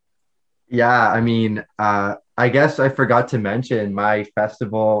 Yeah, I mean, I guess I forgot to mention my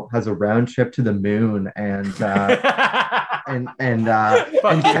festival has a round trip to the moon, and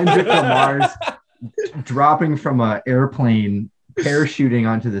Kendrick Lamar's dropping from an airplane, parachuting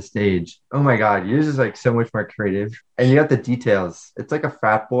onto the stage. Oh my God, yours is like so much more creative, and you got the details. It's like a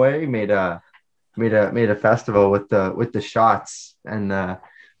frat boy made a festival with the shots and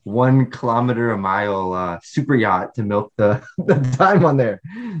 1 kilometer a mile super yacht to milk the time on there.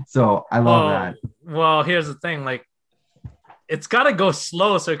 So I love that. Well, here's the thing, like it's got to go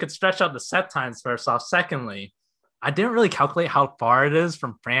slow so it could stretch out the set times first off. Secondly, I didn't really calculate how far it is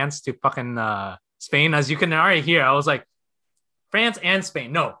from France to fucking Spain. As you can already hear, I was like, France and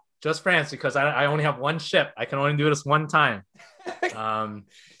Spain. No, just France, because I only have 1 ship. I can only do this 1 time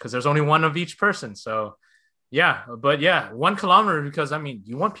because there's only 1 of each person. So yeah, but yeah, 1 kilometer, because I mean,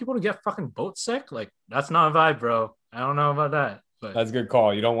 you want people to get fucking boat sick? Like that's not a vibe, bro. I don't know about that. But that's a good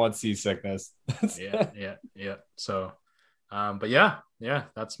call. You don't want seasickness. yeah. So, but yeah,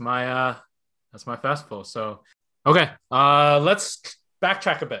 that's my festival. So, okay, let's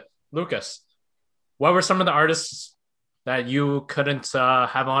backtrack a bit. Lucas, what were some of the artists that you couldn't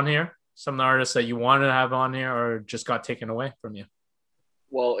have on here? Some of the artists that you wanted to have on here or just got taken away from you?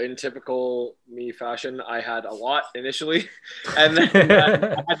 Well, in typical me fashion, I had a lot initially, and then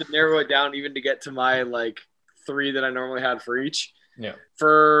I had to narrow it down even to get to my like 3 that I normally had for each. Yeah.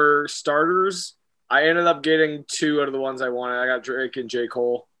 For starters, I ended up getting 2 out of the ones I wanted. I got Drake and J.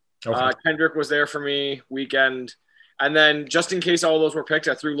 Cole. Okay. Kendrick was there for me, Weekend. And then just in case all those were picked,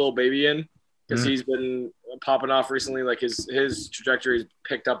 I threw Lil Baby in because he's been popping off recently. Like his trajectory's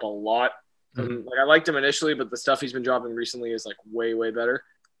picked up a lot. Like I liked him initially, but the stuff he's been dropping recently is like way, way better.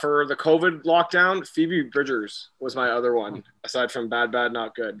 For the COVID lockdown, Phoebe Bridgers was my other one, aside from Bad Bad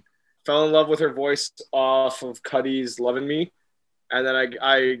Not Good. Fell in love with her voice off of Cuddy's Lovin' Me. And then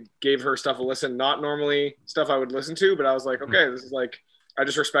I gave her stuff a listen. Not normally stuff I would listen to, but I was like, okay, this is like, I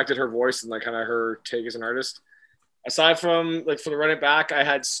just respected her voice and like kind of her take as an artist. Aside from like for the run it back, I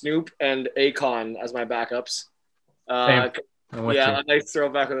had Snoop and Akon as my backups. Yeah, a nice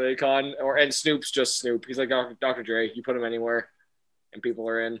throwback with Akon. And Snoop's just Snoop. He's like Dr. Dre. You put him anywhere, and people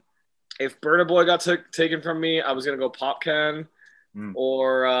are in. If Burna Boy got taken from me, I was gonna go Popcan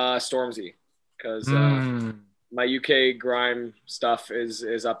or Stormzy, because my UK grime stuff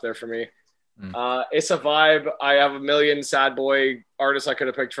is up there for me. It's a vibe. I have a million sad boy artists I could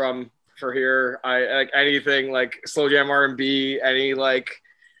have picked from for here. I like anything like slow jam R&B, anything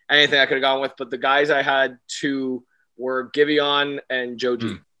I could have gone with. But the guys I had 2 were Giveon and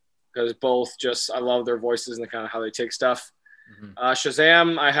Joji, because both just I love their voices and the kind of how they take stuff.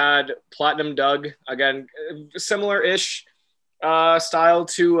 Shazam, I had Platinum Doug, again similar-ish style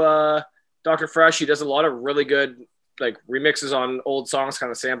to Dr. Fresh. He does a lot of really good like remixes on old songs,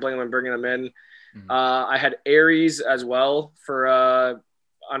 kind of sampling them and bringing them in. I had Aries as well for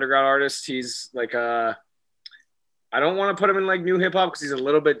underground artist. He's like I don't want to put him in like new hip hop because he's a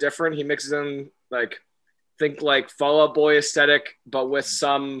little bit different. He mixes in like think like Fall Out Boy aesthetic, but with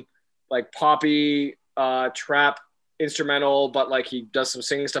some like poppy trap instrumental, but like he does some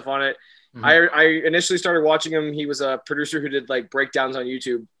singing stuff on it. I initially started watching him. He was a producer who did like breakdowns on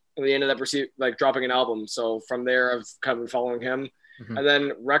YouTube, and he ended up dropping an album. So from there, I've kind of been following him. And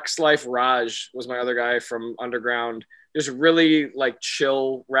then Rex Life Raj was my other guy from underground. Just really like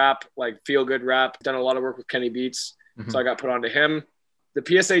chill rap, like feel good rap. Done a lot of work with Kenny Beats, so I got put onto him.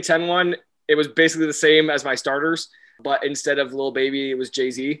 The PSA 10 one, it was basically the same as my starters, but instead of Lil Baby, it was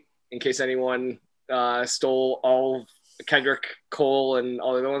Jay-Z, in case anyone stole all Kendrick, Cole, and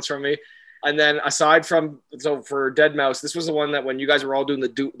all the other ones from me. And then aside from, so for Deadmau5, this was the one that when you guys were all doing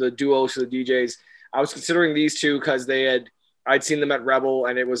the duos for the DJs, I was considering these 2 because I'd seen them at Rebel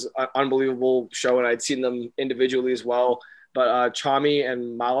and it was an unbelievable show, and I'd seen them individually as well. But Chami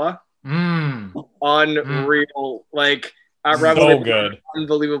and Mala, unreal. Like at Rebel, so good,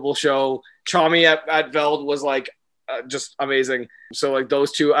 unbelievable show. Chami at Veld was like just amazing. So like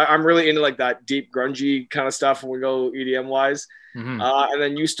those 2, I'm really into like that deep grungy kind of stuff when we go EDM wise. And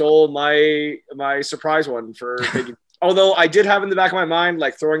then you stole my surprise one for Biggie. Although I did have in the back of my mind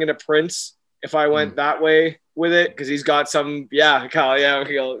like throwing in a Prince if I went that way with it, because he's got some Kyle,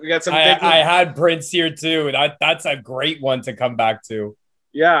 we got some. I had Prince here too. That's a great one to come back to.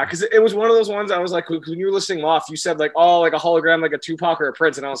 Yeah, because it was one of those ones I was like, when you were listing off, you said like, oh, like a hologram, like a Tupac or a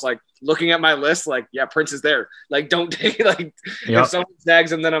Prince, and I was like, looking at my list, like, yeah, Prince is there. Like, don't take like if someone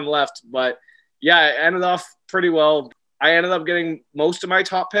snags him, then I'm left. But yeah, it ended off pretty well. I ended up getting most of my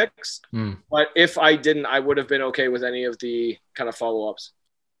top picks, but if I didn't, I would have been okay with any of the kind of follow-ups.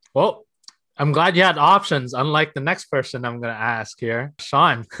 Well, I'm glad you had options, unlike the next person I'm going to ask here.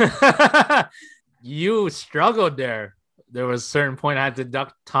 Sean, you struggled there. There was a certain point I had to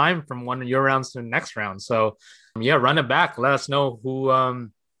deduct time from one of your rounds to the next round. So, run it back. Let us know who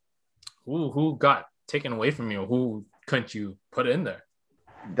got taken away from you. Who couldn't you put in there?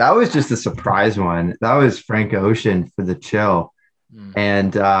 That was just a surprise one. That was Frank Ocean for the Chill.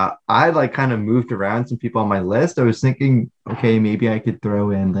 And I like kind of moved around some people on my list. I was thinking, okay, maybe I could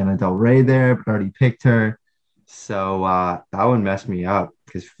throw in Lana Del Rey there, but I already picked her. So that one messed me up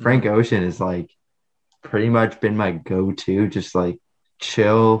because Frank Ocean is like pretty much been my go-to, just like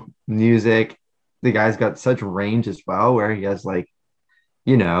chill music. The guy's got such range as well, where he has like,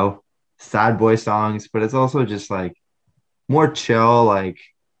 sad boy songs, but it's also just like more chill, like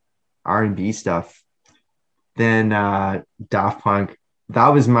R&B stuff. Then Daft Punk, that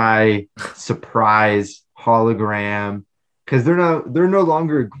was my surprise hologram because they're no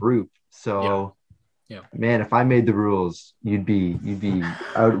longer a group. So Man, if I made the rules, you'd be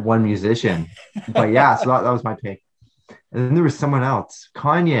out one musician. But yeah, so that was my pick. And then there was someone else,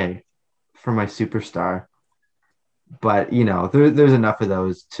 Kanye, for my superstar. But you know, there's enough of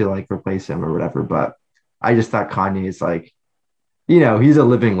those to like replace him or whatever. But I just thought Kanye is like, you know, he's a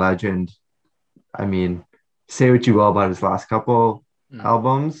living legend. I mean, say what you will about his last couple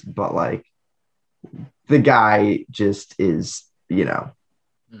albums, but like the guy just is, you know,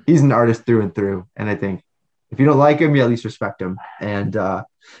 he's an artist through and through. And I think if you don't like him, you at least respect him. And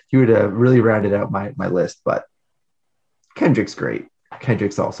he would have really rounded out my list. But Kendrick's great.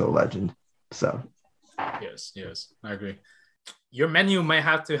 Kendrick's also a legend. So yes, I agree. Your menu might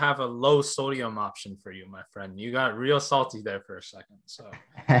have to have a low sodium option for you, my friend. You got real salty there for a second. So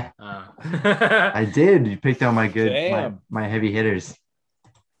I did. You picked out my good, my heavy hitters.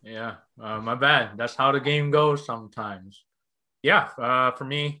 Yeah, my bad. That's how the game goes sometimes. Yeah, for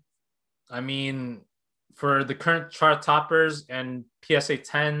me, I mean, for the current chart toppers and PSA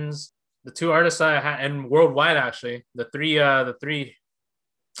 10s, the two artists I had, and worldwide actually, the three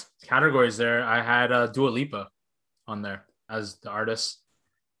categories there, I had Dua Lipa on there as the artist.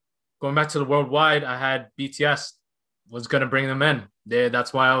 Going back to the worldwide, I had BTS was going to bring them in.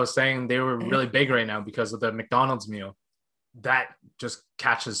 That's why I was saying they were really big right now because of the McDonald's meal. That just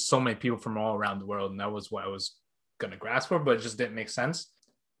catches so many people from all around the world. And that was what I was going to grasp for, but it just didn't make sense.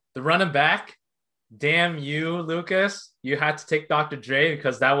 The running back, damn you, Lucas. You had to take Dr. Dre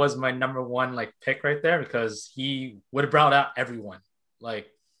because that was my number one like pick right there because he would have brought out everyone. Like,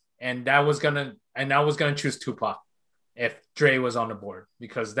 and I was gonna choose Tupac if Dre was on the board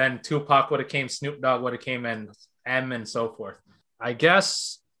because then Tupac would have came, Snoop Dogg would have came, and M and so forth. I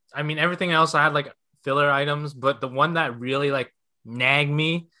guess, I mean, everything else I had like filler items, but the one that really like nagged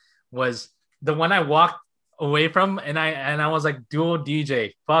me was the one I walked away from, and I was like, dual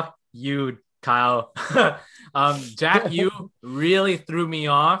DJ, fuck you, Kyle. Jack U really threw me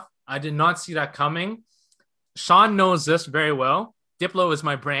off. I did not see that coming. Sean knows this very well. Diplo is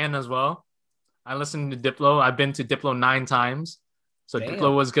my brand as well. I listen to Diplo. I've been to Diplo 9 times. So damn.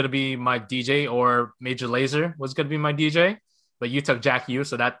 Diplo was going to be my DJ, or Major Lazer was going to be my DJ. But you took Jack U,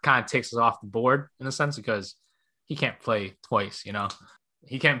 so that kind of takes us off the board in a sense because he can't play twice, you know.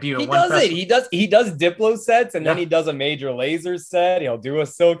 He can't be He does Diplo sets, and then he does a Major Lazer set. He'll do a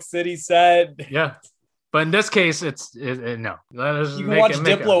Silk City set. Yeah. But in this case, no. You can watch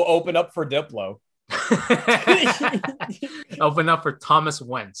Diplo open up for Diplo. Open up for Thomas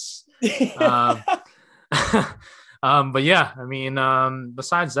Wentz. But yeah, I mean,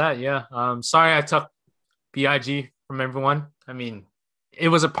 besides that, yeah. Sorry I took BIG from everyone. I mean, it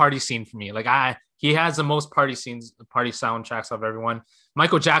was a party scene for me. Like he has the most party scenes, party soundtracks of everyone.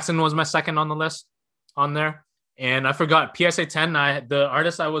 Michael Jackson was my second on the list on there. And I forgot PSA 10. The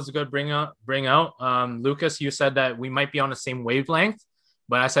artist I was going to bring out, Lucas, you said that we might be on the same wavelength,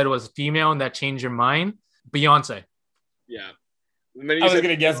 but I said it was female and that changed your mind. Beyonce. Yeah. I was going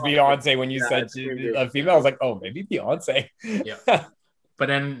to guess Beyonce when you said a female. I was like, oh, maybe Beyonce. Yeah. But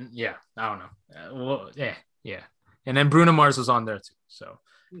then, yeah, I don't know. Yeah. And then Bruno Mars was on there too. So,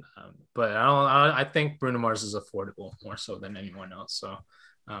 but I think Bruno Mars is affordable more so than anyone else. So,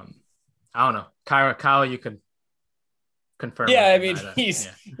 I don't know. Kyle, you could confirm. Yeah, I mean,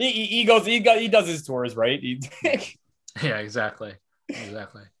 he does his tours, right? Yeah, exactly.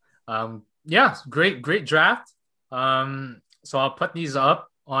 Yeah, great draft. So I'll put these up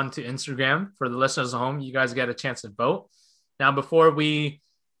onto Instagram for the listeners at home. You guys get a chance to vote. Now, before we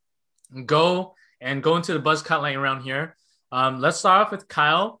go into the buzz cut line around here, let's start off with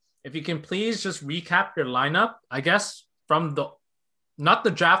Kyle. If you can please just recap your lineup, I guess from not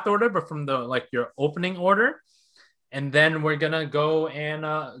the draft order, but from your opening order. And then we're going to go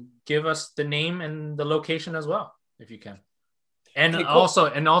and give us the name and the location as well, if you can. And okay, cool.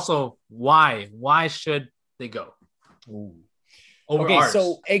 also why should they go? Ooh. Okay, ours.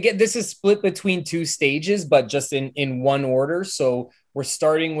 So again, this is split between 2 stages, but just in one order. So we're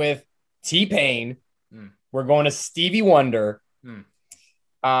starting with T-Pain. We're going to Stevie Wonder.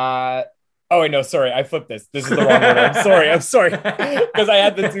 Oh wait, no, sorry, I flipped this. This is the wrong order. I'm sorry, because I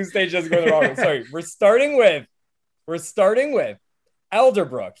had the 2 stages going the wrong way. Sorry. We're starting with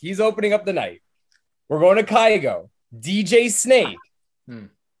Elderbrook. He's opening up the night. We're going to Kygo. DJ Snake.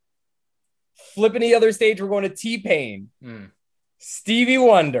 Flipping the other stage, we're going to T-Pain. Stevie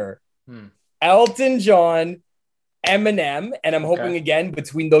Wonder. Elton John. Eminem. And I'm hoping again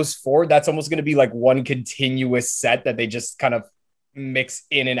between those 4, that's almost going to be like one continuous set that they just kind of mix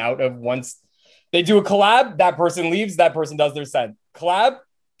in and out of. Once they do a collab, that person leaves, that person does their set. Collab,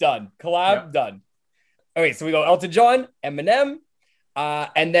 done. Done. Okay, so we go Elton John, Eminem,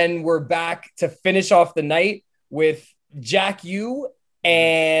 And then we're back to finish off the night with Jack U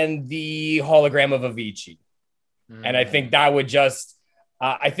and the hologram of Avicii. And I think that would just,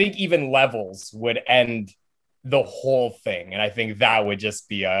 I think even Levels would end the whole thing. And I think that would just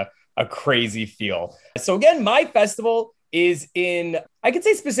be a crazy feel. So again, my festival is in, I could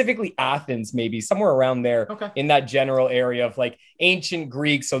say specifically Athens, maybe somewhere around there, in that general area of like ancient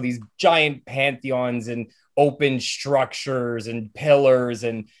Greek. So these giant pantheons and open structures and pillars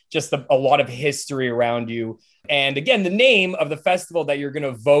and just a lot of history around you. And again, the name of the festival that you're going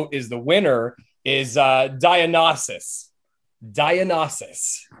to vote is the winner is Dionysus.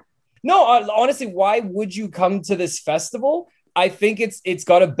 Dionysus. No, honestly, why would you come to this festival? I think it's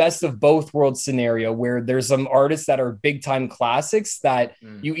got a best of both worlds scenario where there's some artists that are big time classics that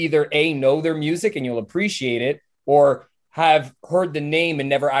you either know their music and you'll appreciate it, or have heard the name and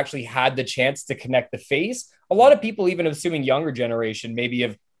never actually had the chance to connect the face. A lot of people, even assuming younger generation, maybe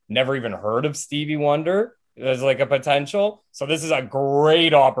have never even heard of Stevie Wonder as like a potential. So this is a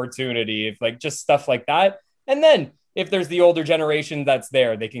great opportunity if like just stuff like that. And then if there's the older generation that's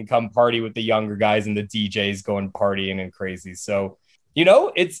there, they can come party with the younger guys and the DJs going partying and crazy. So, you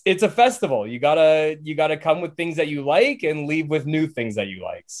know, it's a festival. You gotta come with things that you like and leave with new things that you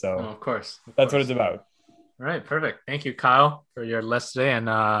like. So of course. That's what it's about. All right, perfect. Thank you, Kyle, for your list today and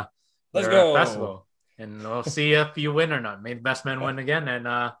let's go festival. And we'll see if you win or not. May the best man win again.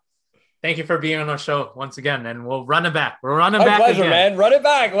 And thank you for being on our show once again. And we'll run it back. We're running back. My pleasure, man. Run it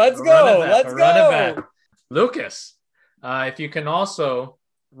back. Let's go. Let's go. Lucas, if you can also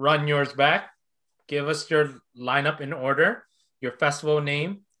run yours back, give us your lineup in order, your festival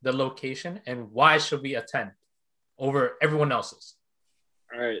name, the location, and why should we attend over everyone else's.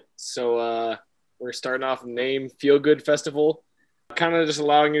 All right. So we're starting off with name Feel Good Festival, kind of just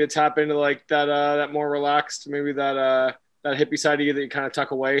allowing you to tap into like that more relaxed, maybe that hippie side of you that you kind of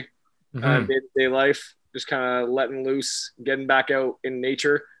tuck away day-to-day life, just kind of letting loose, getting back out in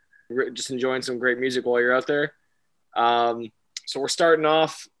nature, just enjoying some great music while you're out there. So we're starting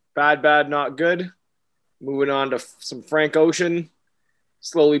off Bad, Not Good, moving on to some Frank Ocean,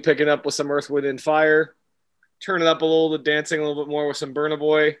 slowly picking up with some Earth, Wind & Fire, turning up a little, dancing a little bit more with some Burna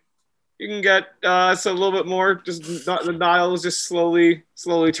Boy. You can get a little bit more, just not the dials, just slowly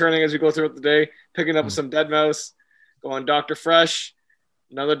turning as we go throughout the day, picking up with some Deadmau5, going Dr. Fresh,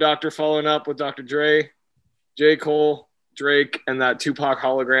 another Doctor following up with Dr. Dre, J. Cole, Drake, and that Tupac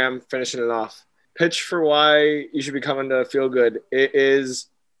hologram finishing it off. Pitch for why you should be coming to Feel Good. It is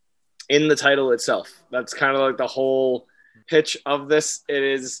in the title itself. That's kind of like the whole pitch of this. It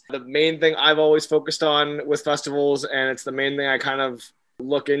is the main thing I've always focused on with festivals, and it's the main thing I kind of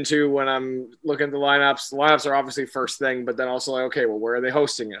look into when I'm looking at the lineups. The lineups are obviously first thing, but then also like, okay, well, where are they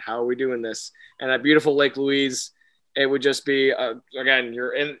hosting it? How are we doing this? And at beautiful Lake Louise, it would just be, again,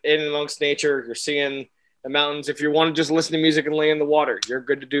 you're in amongst nature, you're seeing the mountains. If you want to just listen to music and lay in the water, you're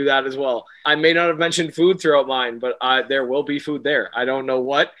good to do that as well. I may not have mentioned food throughout mine, but there will be food there. I don't know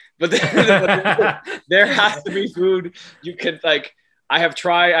what, but there has to be food. You could like, I have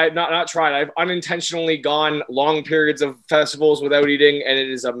tried, I've unintentionally gone long periods of festivals without eating, and it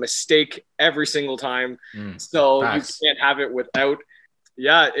is a mistake every single time. So nice. You can't have it without.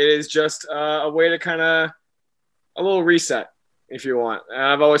 Yeah, it is just a way to kind of a little reset if you want. And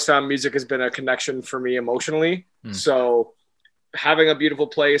I've always found music has been a connection for me emotionally. So having a beautiful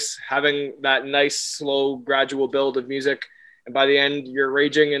place, having that nice, slow, gradual build of music, and by the end you're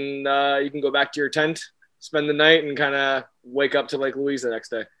raging and you can go back to your tent, spend the night, and kind of wake up to Lake Louise the next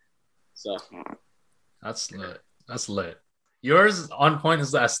day. So that's lit. Yours on point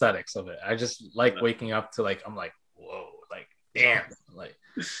is the aesthetics of it. I just like waking up to like, I'm like, whoa, like, damn. Like,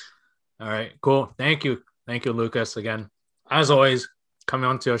 all right, cool. Thank you, Lucas, again. As always, coming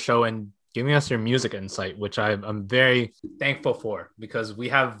onto our show and giving us your music insight, which I'm very thankful for, because we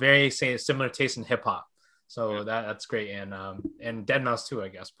have very similar taste in hip hop. So that's great. And Deadmau5 too, I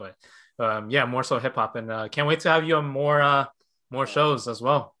guess. But yeah, more so hip hop. And can't wait to have you on more shows as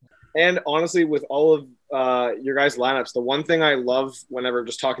well. And honestly, with all of your guys' lineups, the one thing I love whenever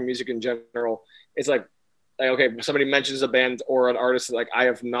just talking music in general, it's like, okay, somebody mentions a band or an artist that like I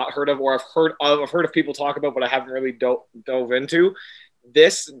have not heard of, or I've heard of people talk about, but I haven't really dove into.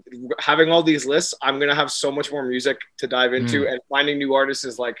 This, having all these lists, I'm gonna have so much more music to dive into, and finding new artists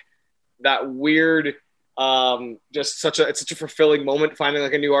is like that weird, it's such a fulfilling moment finding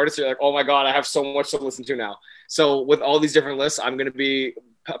like a new artist. You're like, oh my god, I have so much to listen to now. So with all these different lists, I'm gonna be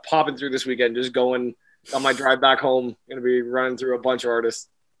popping through this weekend, just going on my drive back home. Gonna be running through a bunch of artists.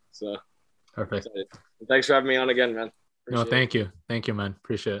 So perfect. Thanks for having me on again, man. Appreciate thank you, man.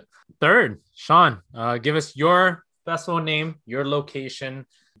 Appreciate it. Third, Sean, give us your festival name, your location,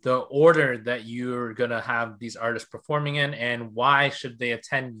 the order that you're going to have these artists performing in, and why should they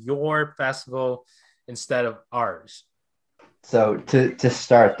attend your festival instead of ours. So to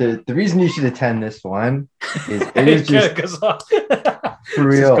start, the reason you should attend this one is it is just for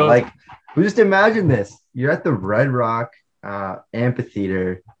real. Like, just imagine this. You're at the Red Rock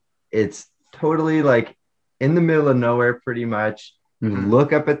amphitheater. It's totally like in the middle of nowhere, pretty much. You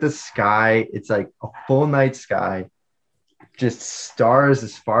look up at the sky. It's like a full night sky, just stars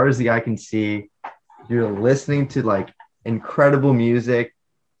as far as the eye can see. You're listening to like incredible music,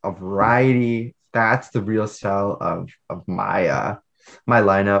 a variety. That's the real sell of my my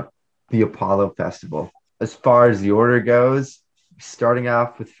lineup, the Apollo Festival. As far as the order goes, starting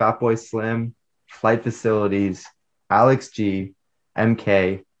off with Fatboy Slim, Flight Facilities, Alex G,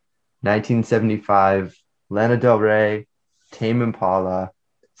 MK, 1975, Lana Del Rey, Tame Impala,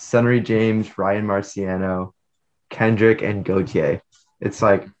 Sunnery James, Ryan Marciano, Kendrick, and Gautier. It's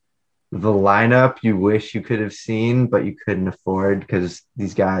like the lineup you wish you could have seen, but you couldn't afford because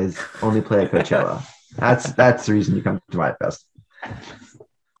these guys only play at Coachella. That's the reason you come to my fest.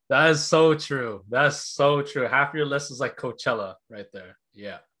 That is so true. That's so true. Half your list is like Coachella right there.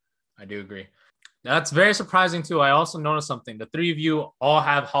 Yeah, I do agree. That's very surprising too. I also noticed something. The three of you all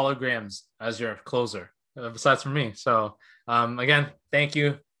have holograms as your closer, besides from me. So again, thank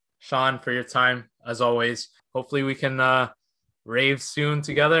you, Sean, for your time as always. Hopefully we can rave soon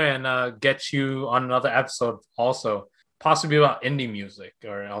together and get you on another episode also, possibly about indie music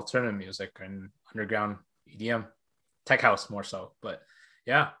or alternative music and underground EDM, tech house more so. But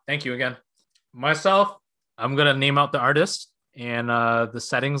yeah, thank you again. Myself, I'm going to name out the artist and the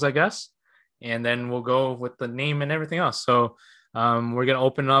settings, I guess, and then we'll go with the name and everything else. So we're going to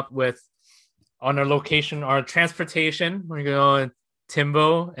open up with on our location, our transportation. We're going to go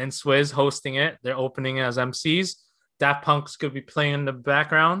Timbo and Swizz hosting it. They're opening as MCs. Daft Punk's going to be playing in the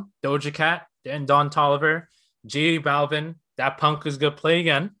background. Doja Cat and Don Toliver. J Balvin. Daft Punk is going to play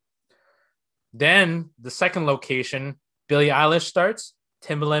again. Then the second location, Billie Eilish starts.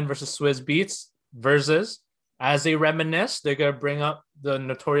 Timbaland versus Swizz Beatz versus. As they reminisce, they're going to bring up the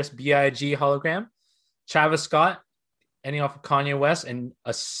Notorious B.I.G. hologram. Travis Scott ending off of Kanye West and a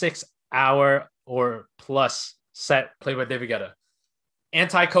 6-hour or plus set played by David Guetta.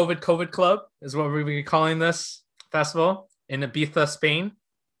 Anti-COVID COVID Club is what we're going to be calling this festival in Ibiza, Spain.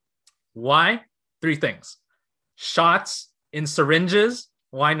 Why? 3 things. Shots in syringes.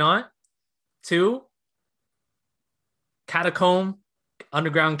 Why not? 2, catacomb,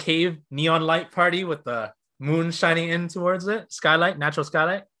 underground cave, neon light party with the moon shining in towards it. Skylight, natural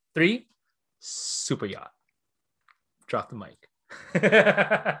skylight. 3, super yacht. Drop the mic.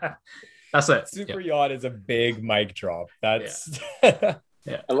 That's it. Super yacht is a big mic drop. That's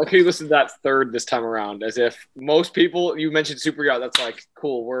Yeah. I like how you listed that third this time around, as if most people, you mentioned super yacht, that's like,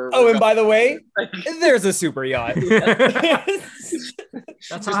 cool. We're and by the way, there's a super yacht.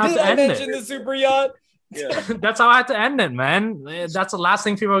 That's how I have to end mention the super yacht. Yeah. That's how I had to end it, man. That's the last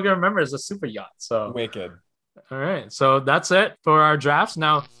thing people are gonna remember is a super yacht. So wicked. All right, so that's it for our drafts.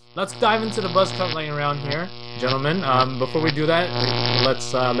 Now let's dive into the buzz cut laying around here, gentlemen. Before we do that,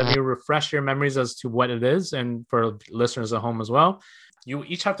 let's let me refresh your memories as to what it is, and for listeners at home as well. You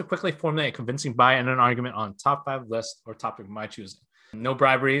each have to quickly formulate a convincing buy and an argument on top 5 list or topic of my choosing. No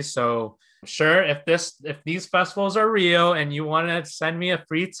briberies. So sure, if these festivals are real and you want to send me a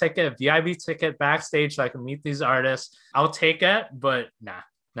free ticket, a VIP ticket backstage so I can meet these artists, I'll take it. But nah,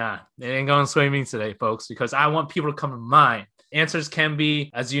 it ain't going to sway me today, folks, because I want people to come to mine. Answers can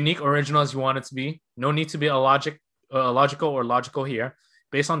be as unique or original as you want it to be. No need to be illogical or logical here.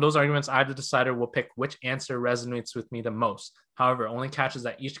 Based on those arguments, I, the decider, will pick which answer resonates with me the most. However, only catches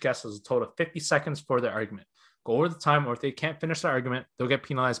that each guest has a total of 50 seconds for their argument. Go over the time, or if they can't finish their argument, they'll get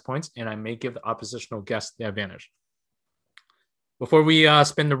penalized points, and I may give the oppositional guest the advantage. Before we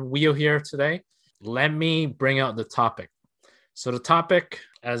spin the wheel here today, let me bring out the topic. So the topic,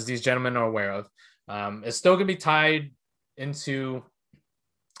 as these gentlemen are aware of, is still going to be tied into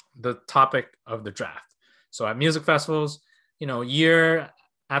the topic of the draft. So at music festivals, year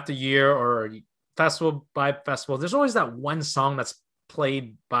after year or festival by festival, there's always that one song that's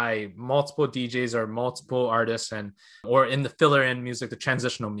played by multiple DJs or multiple artists, or in the filler in music, the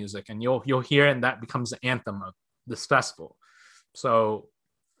transitional music, and you'll hear it, and that becomes the anthem of this festival. So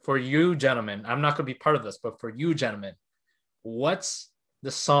for you gentlemen, I'm not going to be part of this, but for you gentlemen, what's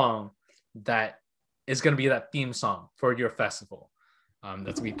the song that is going to be that theme song for your festival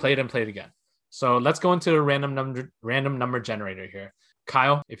that's to be played and played again? So let's go into a random number generator here.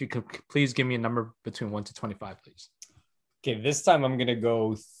 Kyle, if you could please give me a number between 1 to 25, please. Okay, this time I'm going to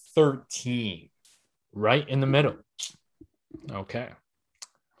go 13. Right in the middle. Okay.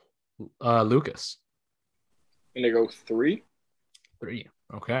 Lucas. I'm gonna go 3. 3.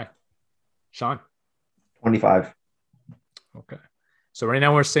 Okay. Sean. 25. Okay. So right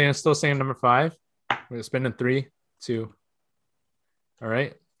now we're still saying number 5. We're gonna spin in 3, 2. All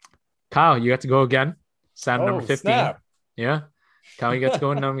right. Kyle, you got to go again. Sound number 15. Snap. Yeah. Kyle, you got to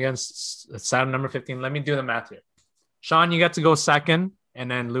go against sound number 15. Let me do the math here. Sean, you got to go second, and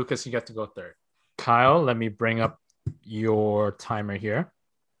then Lucas, you got to go third. Kyle, let me bring up your timer here.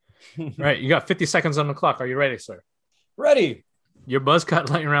 All right, you got 50 seconds on the clock. Are you ready, sir? Ready. Your buzz cut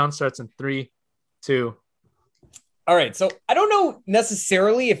lightning round starts in 3, 2. All right. So I don't know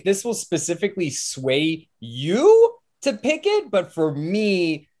necessarily if this will specifically sway you to pick it, but for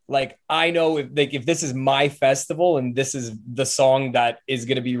me, like I know if this is my festival and this is the song that is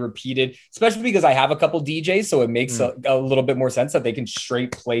going to be repeated, especially because I have a couple DJs, so it makes a little bit more sense that they can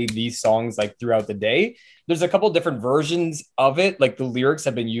straight play these songs like throughout the day. There's a couple different versions of it, like the lyrics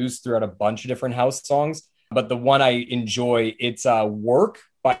have been used throughout a bunch of different house songs, but the one I enjoy, it's "Work"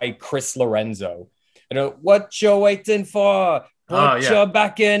 by Chris Lorenzo. You know what you're waiting for? Put your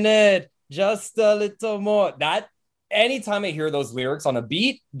back in it, just a little more. That. Anytime I hear those lyrics on a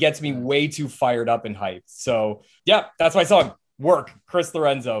beat, gets me way too fired up and hyped. So, yeah, that's my song. "Work," Chris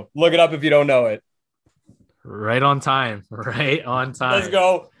Lorenzo. Look it up if you don't know it. Right on time. Right on time. Let's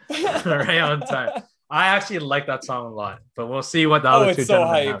go. Right on time. I actually like that song a lot, but we'll see what the other two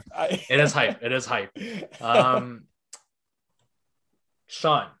gentlemen have. It is hype. It is hype.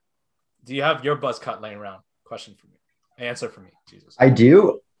 Sean, do you have your buzz cut laying around? Question for me. Answer for me. Jesus. I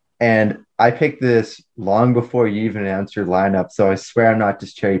do. And I picked this long before you even answered lineup. So I swear I'm not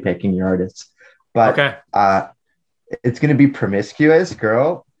just cherry picking your artists. But it's going to be "Promiscuous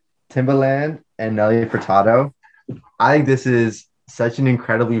Girl," Timbaland, and Nelly Furtado. I think this is such an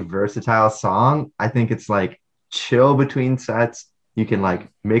incredibly versatile song. I think it's like chill between sets. You can like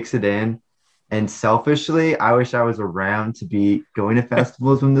mix it in. And selfishly, I wish I was around to be going to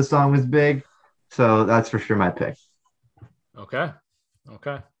festivals when the song was big. So that's for sure my pick. Okay.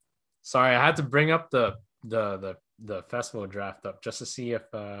 Sorry, I had to bring up the festival draft up just to see if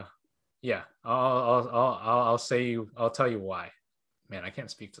I'll tell you why. Man, I can't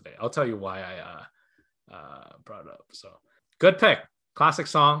speak today. I'll tell you why I brought it up. So good pick. Classic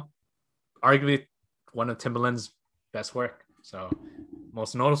song. Arguably one of Timbaland's best work. So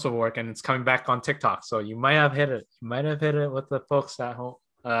most noticeable work, and it's coming back on TikTok. So you might have hit it. You might have hit it with the folks at home,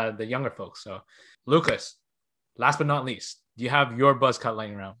 the younger folks. So Lucas, last but not least, do you have your buzz cut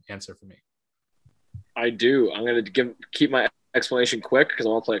laying around? Answer for me. I do. I'm going to keep my explanation quick because I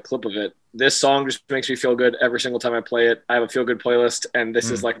want to play a clip of it. This song just makes me feel good every single time I play it. I have a feel good playlist, and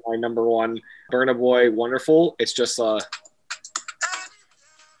this is like my number one. Burna Boy, "Wonderful." It's just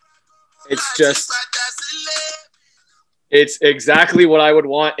it's exactly what I would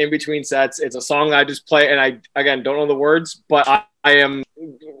want in between sets. It's a song I just play, and I, again, don't know the words, but I am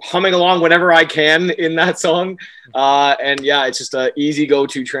humming along whenever I can in that song. And yeah, it's just an easy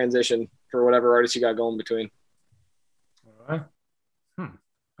go-to transition for whatever artist you got going between. All right.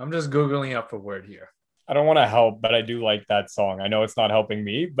 I'm just Googling up a word here. I don't want to help, but I do like that song. I know it's not helping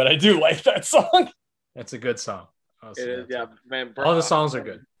me, but I do like that song. It's a good song. It is, yeah, man. All the songs are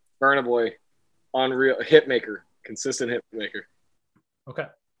good. Burna Boy, unreal hit maker, consistent hit maker. Okay.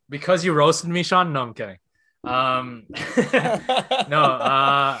 Because you roasted me, Sean? No, I'm kidding.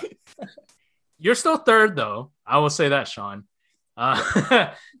 No, you're still third though. I will say that, Sean.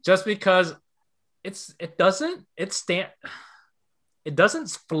 Just because it doesn't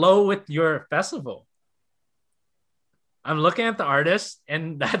flow with your festival. I'm looking at the artist,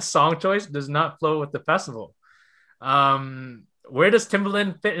 and that song choice does not flow with the festival. Where does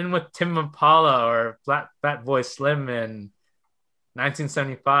Timbaland fit in with Tim Impala or Fatboy Slim in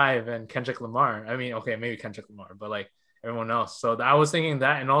 1975 and Kendrick Lamar? I mean, okay, maybe Kendrick Lamar, but like everyone else. So I was thinking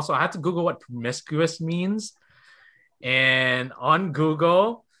that, and also I had to Google what promiscuous means. And on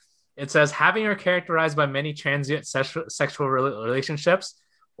Google, it says having or characterized by many transient sexual relationships,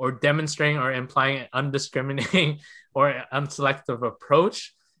 or demonstrating or implying an undiscriminating or unselective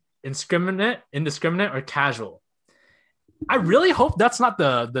approach, indiscriminate or casual. I really hope that's not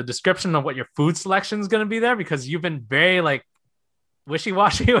the description of what your food selection is going to be there, because you've been very like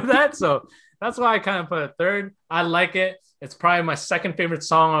wishy-washy with that. So that's why I kind of put it third. I like it. It's probably my second favorite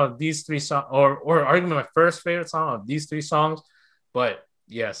song of these three songs, or arguably my first favorite song of these three songs. But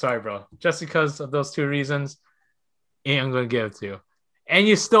yeah, sorry, bro. Just because of those two reasons, I'm going to give it to you. And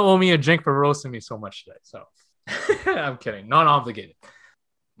you still owe me a drink for roasting me so much today. So I'm kidding. Non-obligated.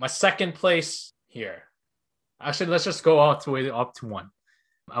 My second place here. Actually, let's just go all the way up to one.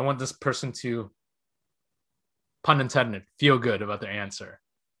 I want this person to pun intended, feel good about their answer.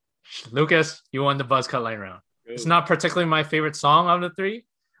 Lucas, you won the buzz cut lightning round. It's not particularly my favorite song of the three,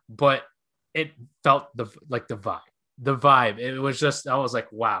 but it felt the vibe. The vibe. It was just, I was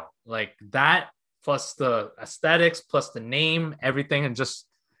like, wow, like that plus the aesthetics plus the name, everything, and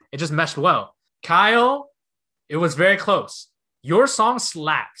it just meshed well. Kyle, it was very close. Your song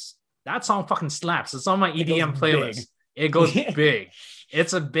slaps. That song fucking slaps. It's on my EDM playlist. It goes big.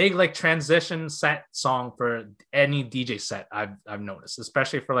 It's a big like transition set song for any DJ set I've noticed,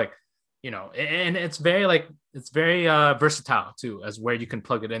 especially for like, you know, and it's very versatile too, as where you can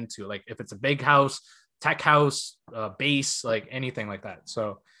plug it into. Like if it's a big house, tech house, bass, like anything like that.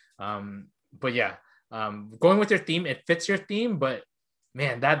 So, but yeah, going with your theme, it fits your theme, but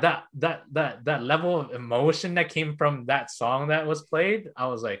man, that level of emotion that came from that song that was played, I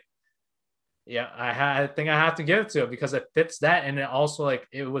was like, yeah, I think I have to give it to it because it fits that, and it also like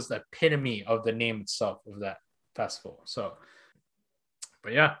it was the epitome of the name itself of that festival. So,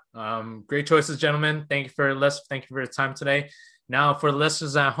 but yeah, great choices, gentlemen. Thank you for your list. Thank you for your time today. Now, for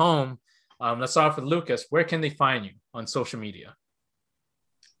listeners at home, let's start off with Lucas. Where can they find you on social media?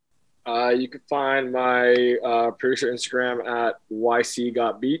 You can find my producer Instagram at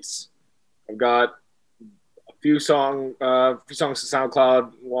YC.Beats. I've got a few songs to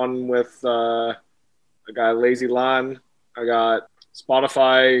SoundCloud. One with a guy Lazy Lan. I got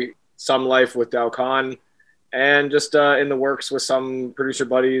Spotify, Some Life with Dao Khan, and just in the works with some producer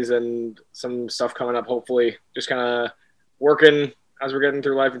buddies and some stuff coming up. Hopefully, just kind of working as we're getting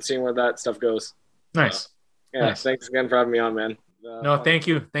through life and seeing where that stuff goes. Nice. Nice. Thanks again for having me on, man. No, thank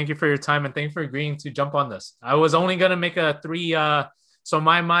you. Thank you for your time and thank you for agreeing to jump on this. I was only going to make a 3. So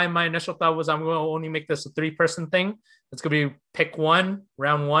my initial thought was I'm going to only make this a 3-person thing. It's going to be pick 1,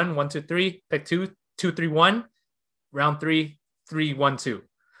 round 1, 1, 2, 3, pick 2, 2, 3, 1, round 3, 3, 1, 2.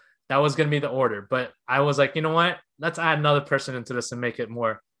 That was going to be the order. But I was like, you know what? Let's add another person into this and make it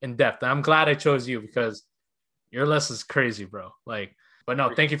more in depth. And I'm glad I chose you because your list is crazy, bro. Like, but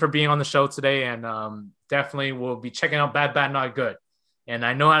no, thank you for being on the show today. And definitely we'll be checking out Bad, Bad, Not Good. And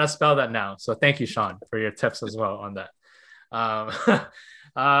I know how to spell that now. So thank you, Sean, for your tips as well on that.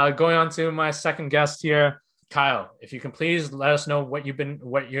 Going on to my second guest here, Kyle, if you can please let us know what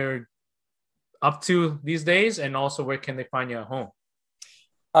you're up to these days. And also where can they find you at home?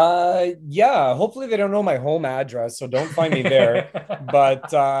 Yeah, hopefully they don't know my home address, so don't find me there.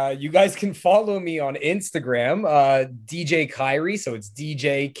 But you guys can follow me on Instagram, DJ Kyrie. So it's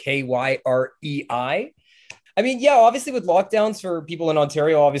DJ KYREI. I mean, yeah, obviously with lockdowns for people in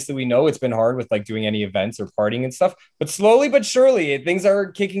Ontario, obviously we know it's been hard with like doing any events or partying and stuff, but slowly but surely things are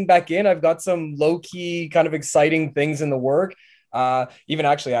kicking back in. I've got some low-key kind of exciting things in the work. Even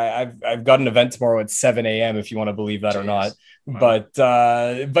actually I've got an event tomorrow at 7 a.m. if you want to believe that or not. Wow.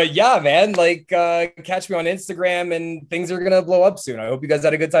 But yeah, man, like catch me on Instagram and things are gonna blow up soon. I hope you guys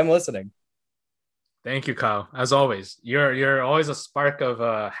had a good time listening. Thank you, Kyle. As always, you're always a spark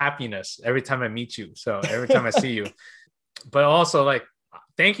of happiness every time I meet you. So every time I see you, but also like,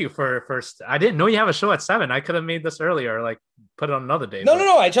 thank you for first. I didn't know you have a show at 7. I could have made this earlier, like put it on another day. No.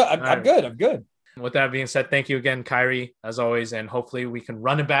 I'm good. I'm good. With that being said, thank you again, Kyrie, as always. And hopefully we can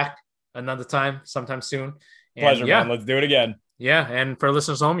run it back another time, sometime soon. And pleasure, man. Let's do it again. Yeah. And for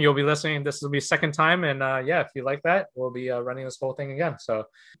listeners home, you'll be listening. This will be second time. And if you like that, we'll be running this whole thing again. So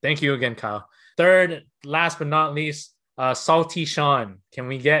thank you again, Kyle. Third, last but not least, Salty Sean. Can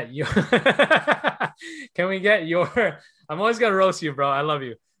we get your I'm always gonna roast you, bro. I love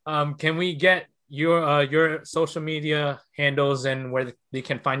you. Can we get your social media handles and where they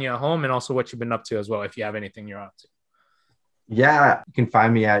can find you at home, and also what you've been up to as well, if you have anything you're up to? Yeah, you can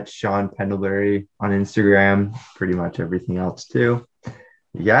find me at Sean Pendlebury on Instagram, pretty much everything else too.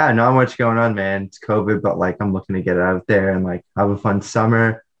 Yeah, not much going on, man. It's COVID, but like I'm looking to get out there and like have a fun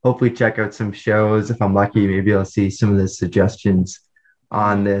summer. Hopefully check out some shows. If I'm lucky, maybe I'll see some of the suggestions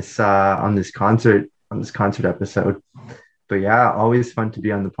on this concert episode. But yeah, always fun to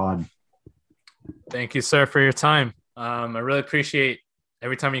be on the pod. Thank you, sir, for your time. I really appreciate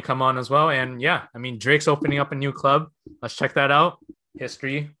every time you come on as well. And yeah, I mean, Drake's opening up a new club. Let's check that out.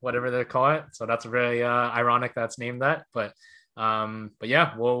 History, whatever they call it. So that's very ironic that's named that. But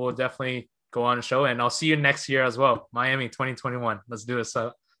yeah, we'll definitely go on a show, and I'll see you next year as well. Miami 2021. Let's do this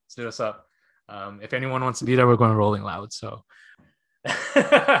up. If anyone wants to be there, we're going Rolling Loud. So,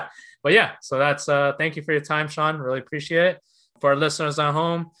 but yeah, so that's thank you for your time, Sean. Really appreciate it. For our listeners at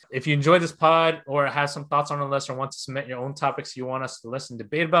home, if you enjoyed this pod or have some thoughts on the list or want to submit your own topics you want us to listen,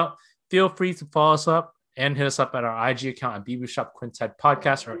 debate about, feel free to follow us up and hit us up at our IG account at BB Shop Quintet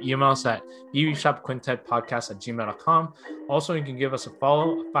Podcast, or email us at bbshopquintetpodcast@gmail.com. Also, you can give us a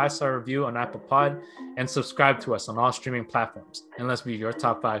follow, a 5-star review on Apple Pod, and subscribe to us on all streaming platforms. And let's be your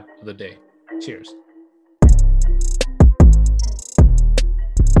top 5 of the day. Cheers.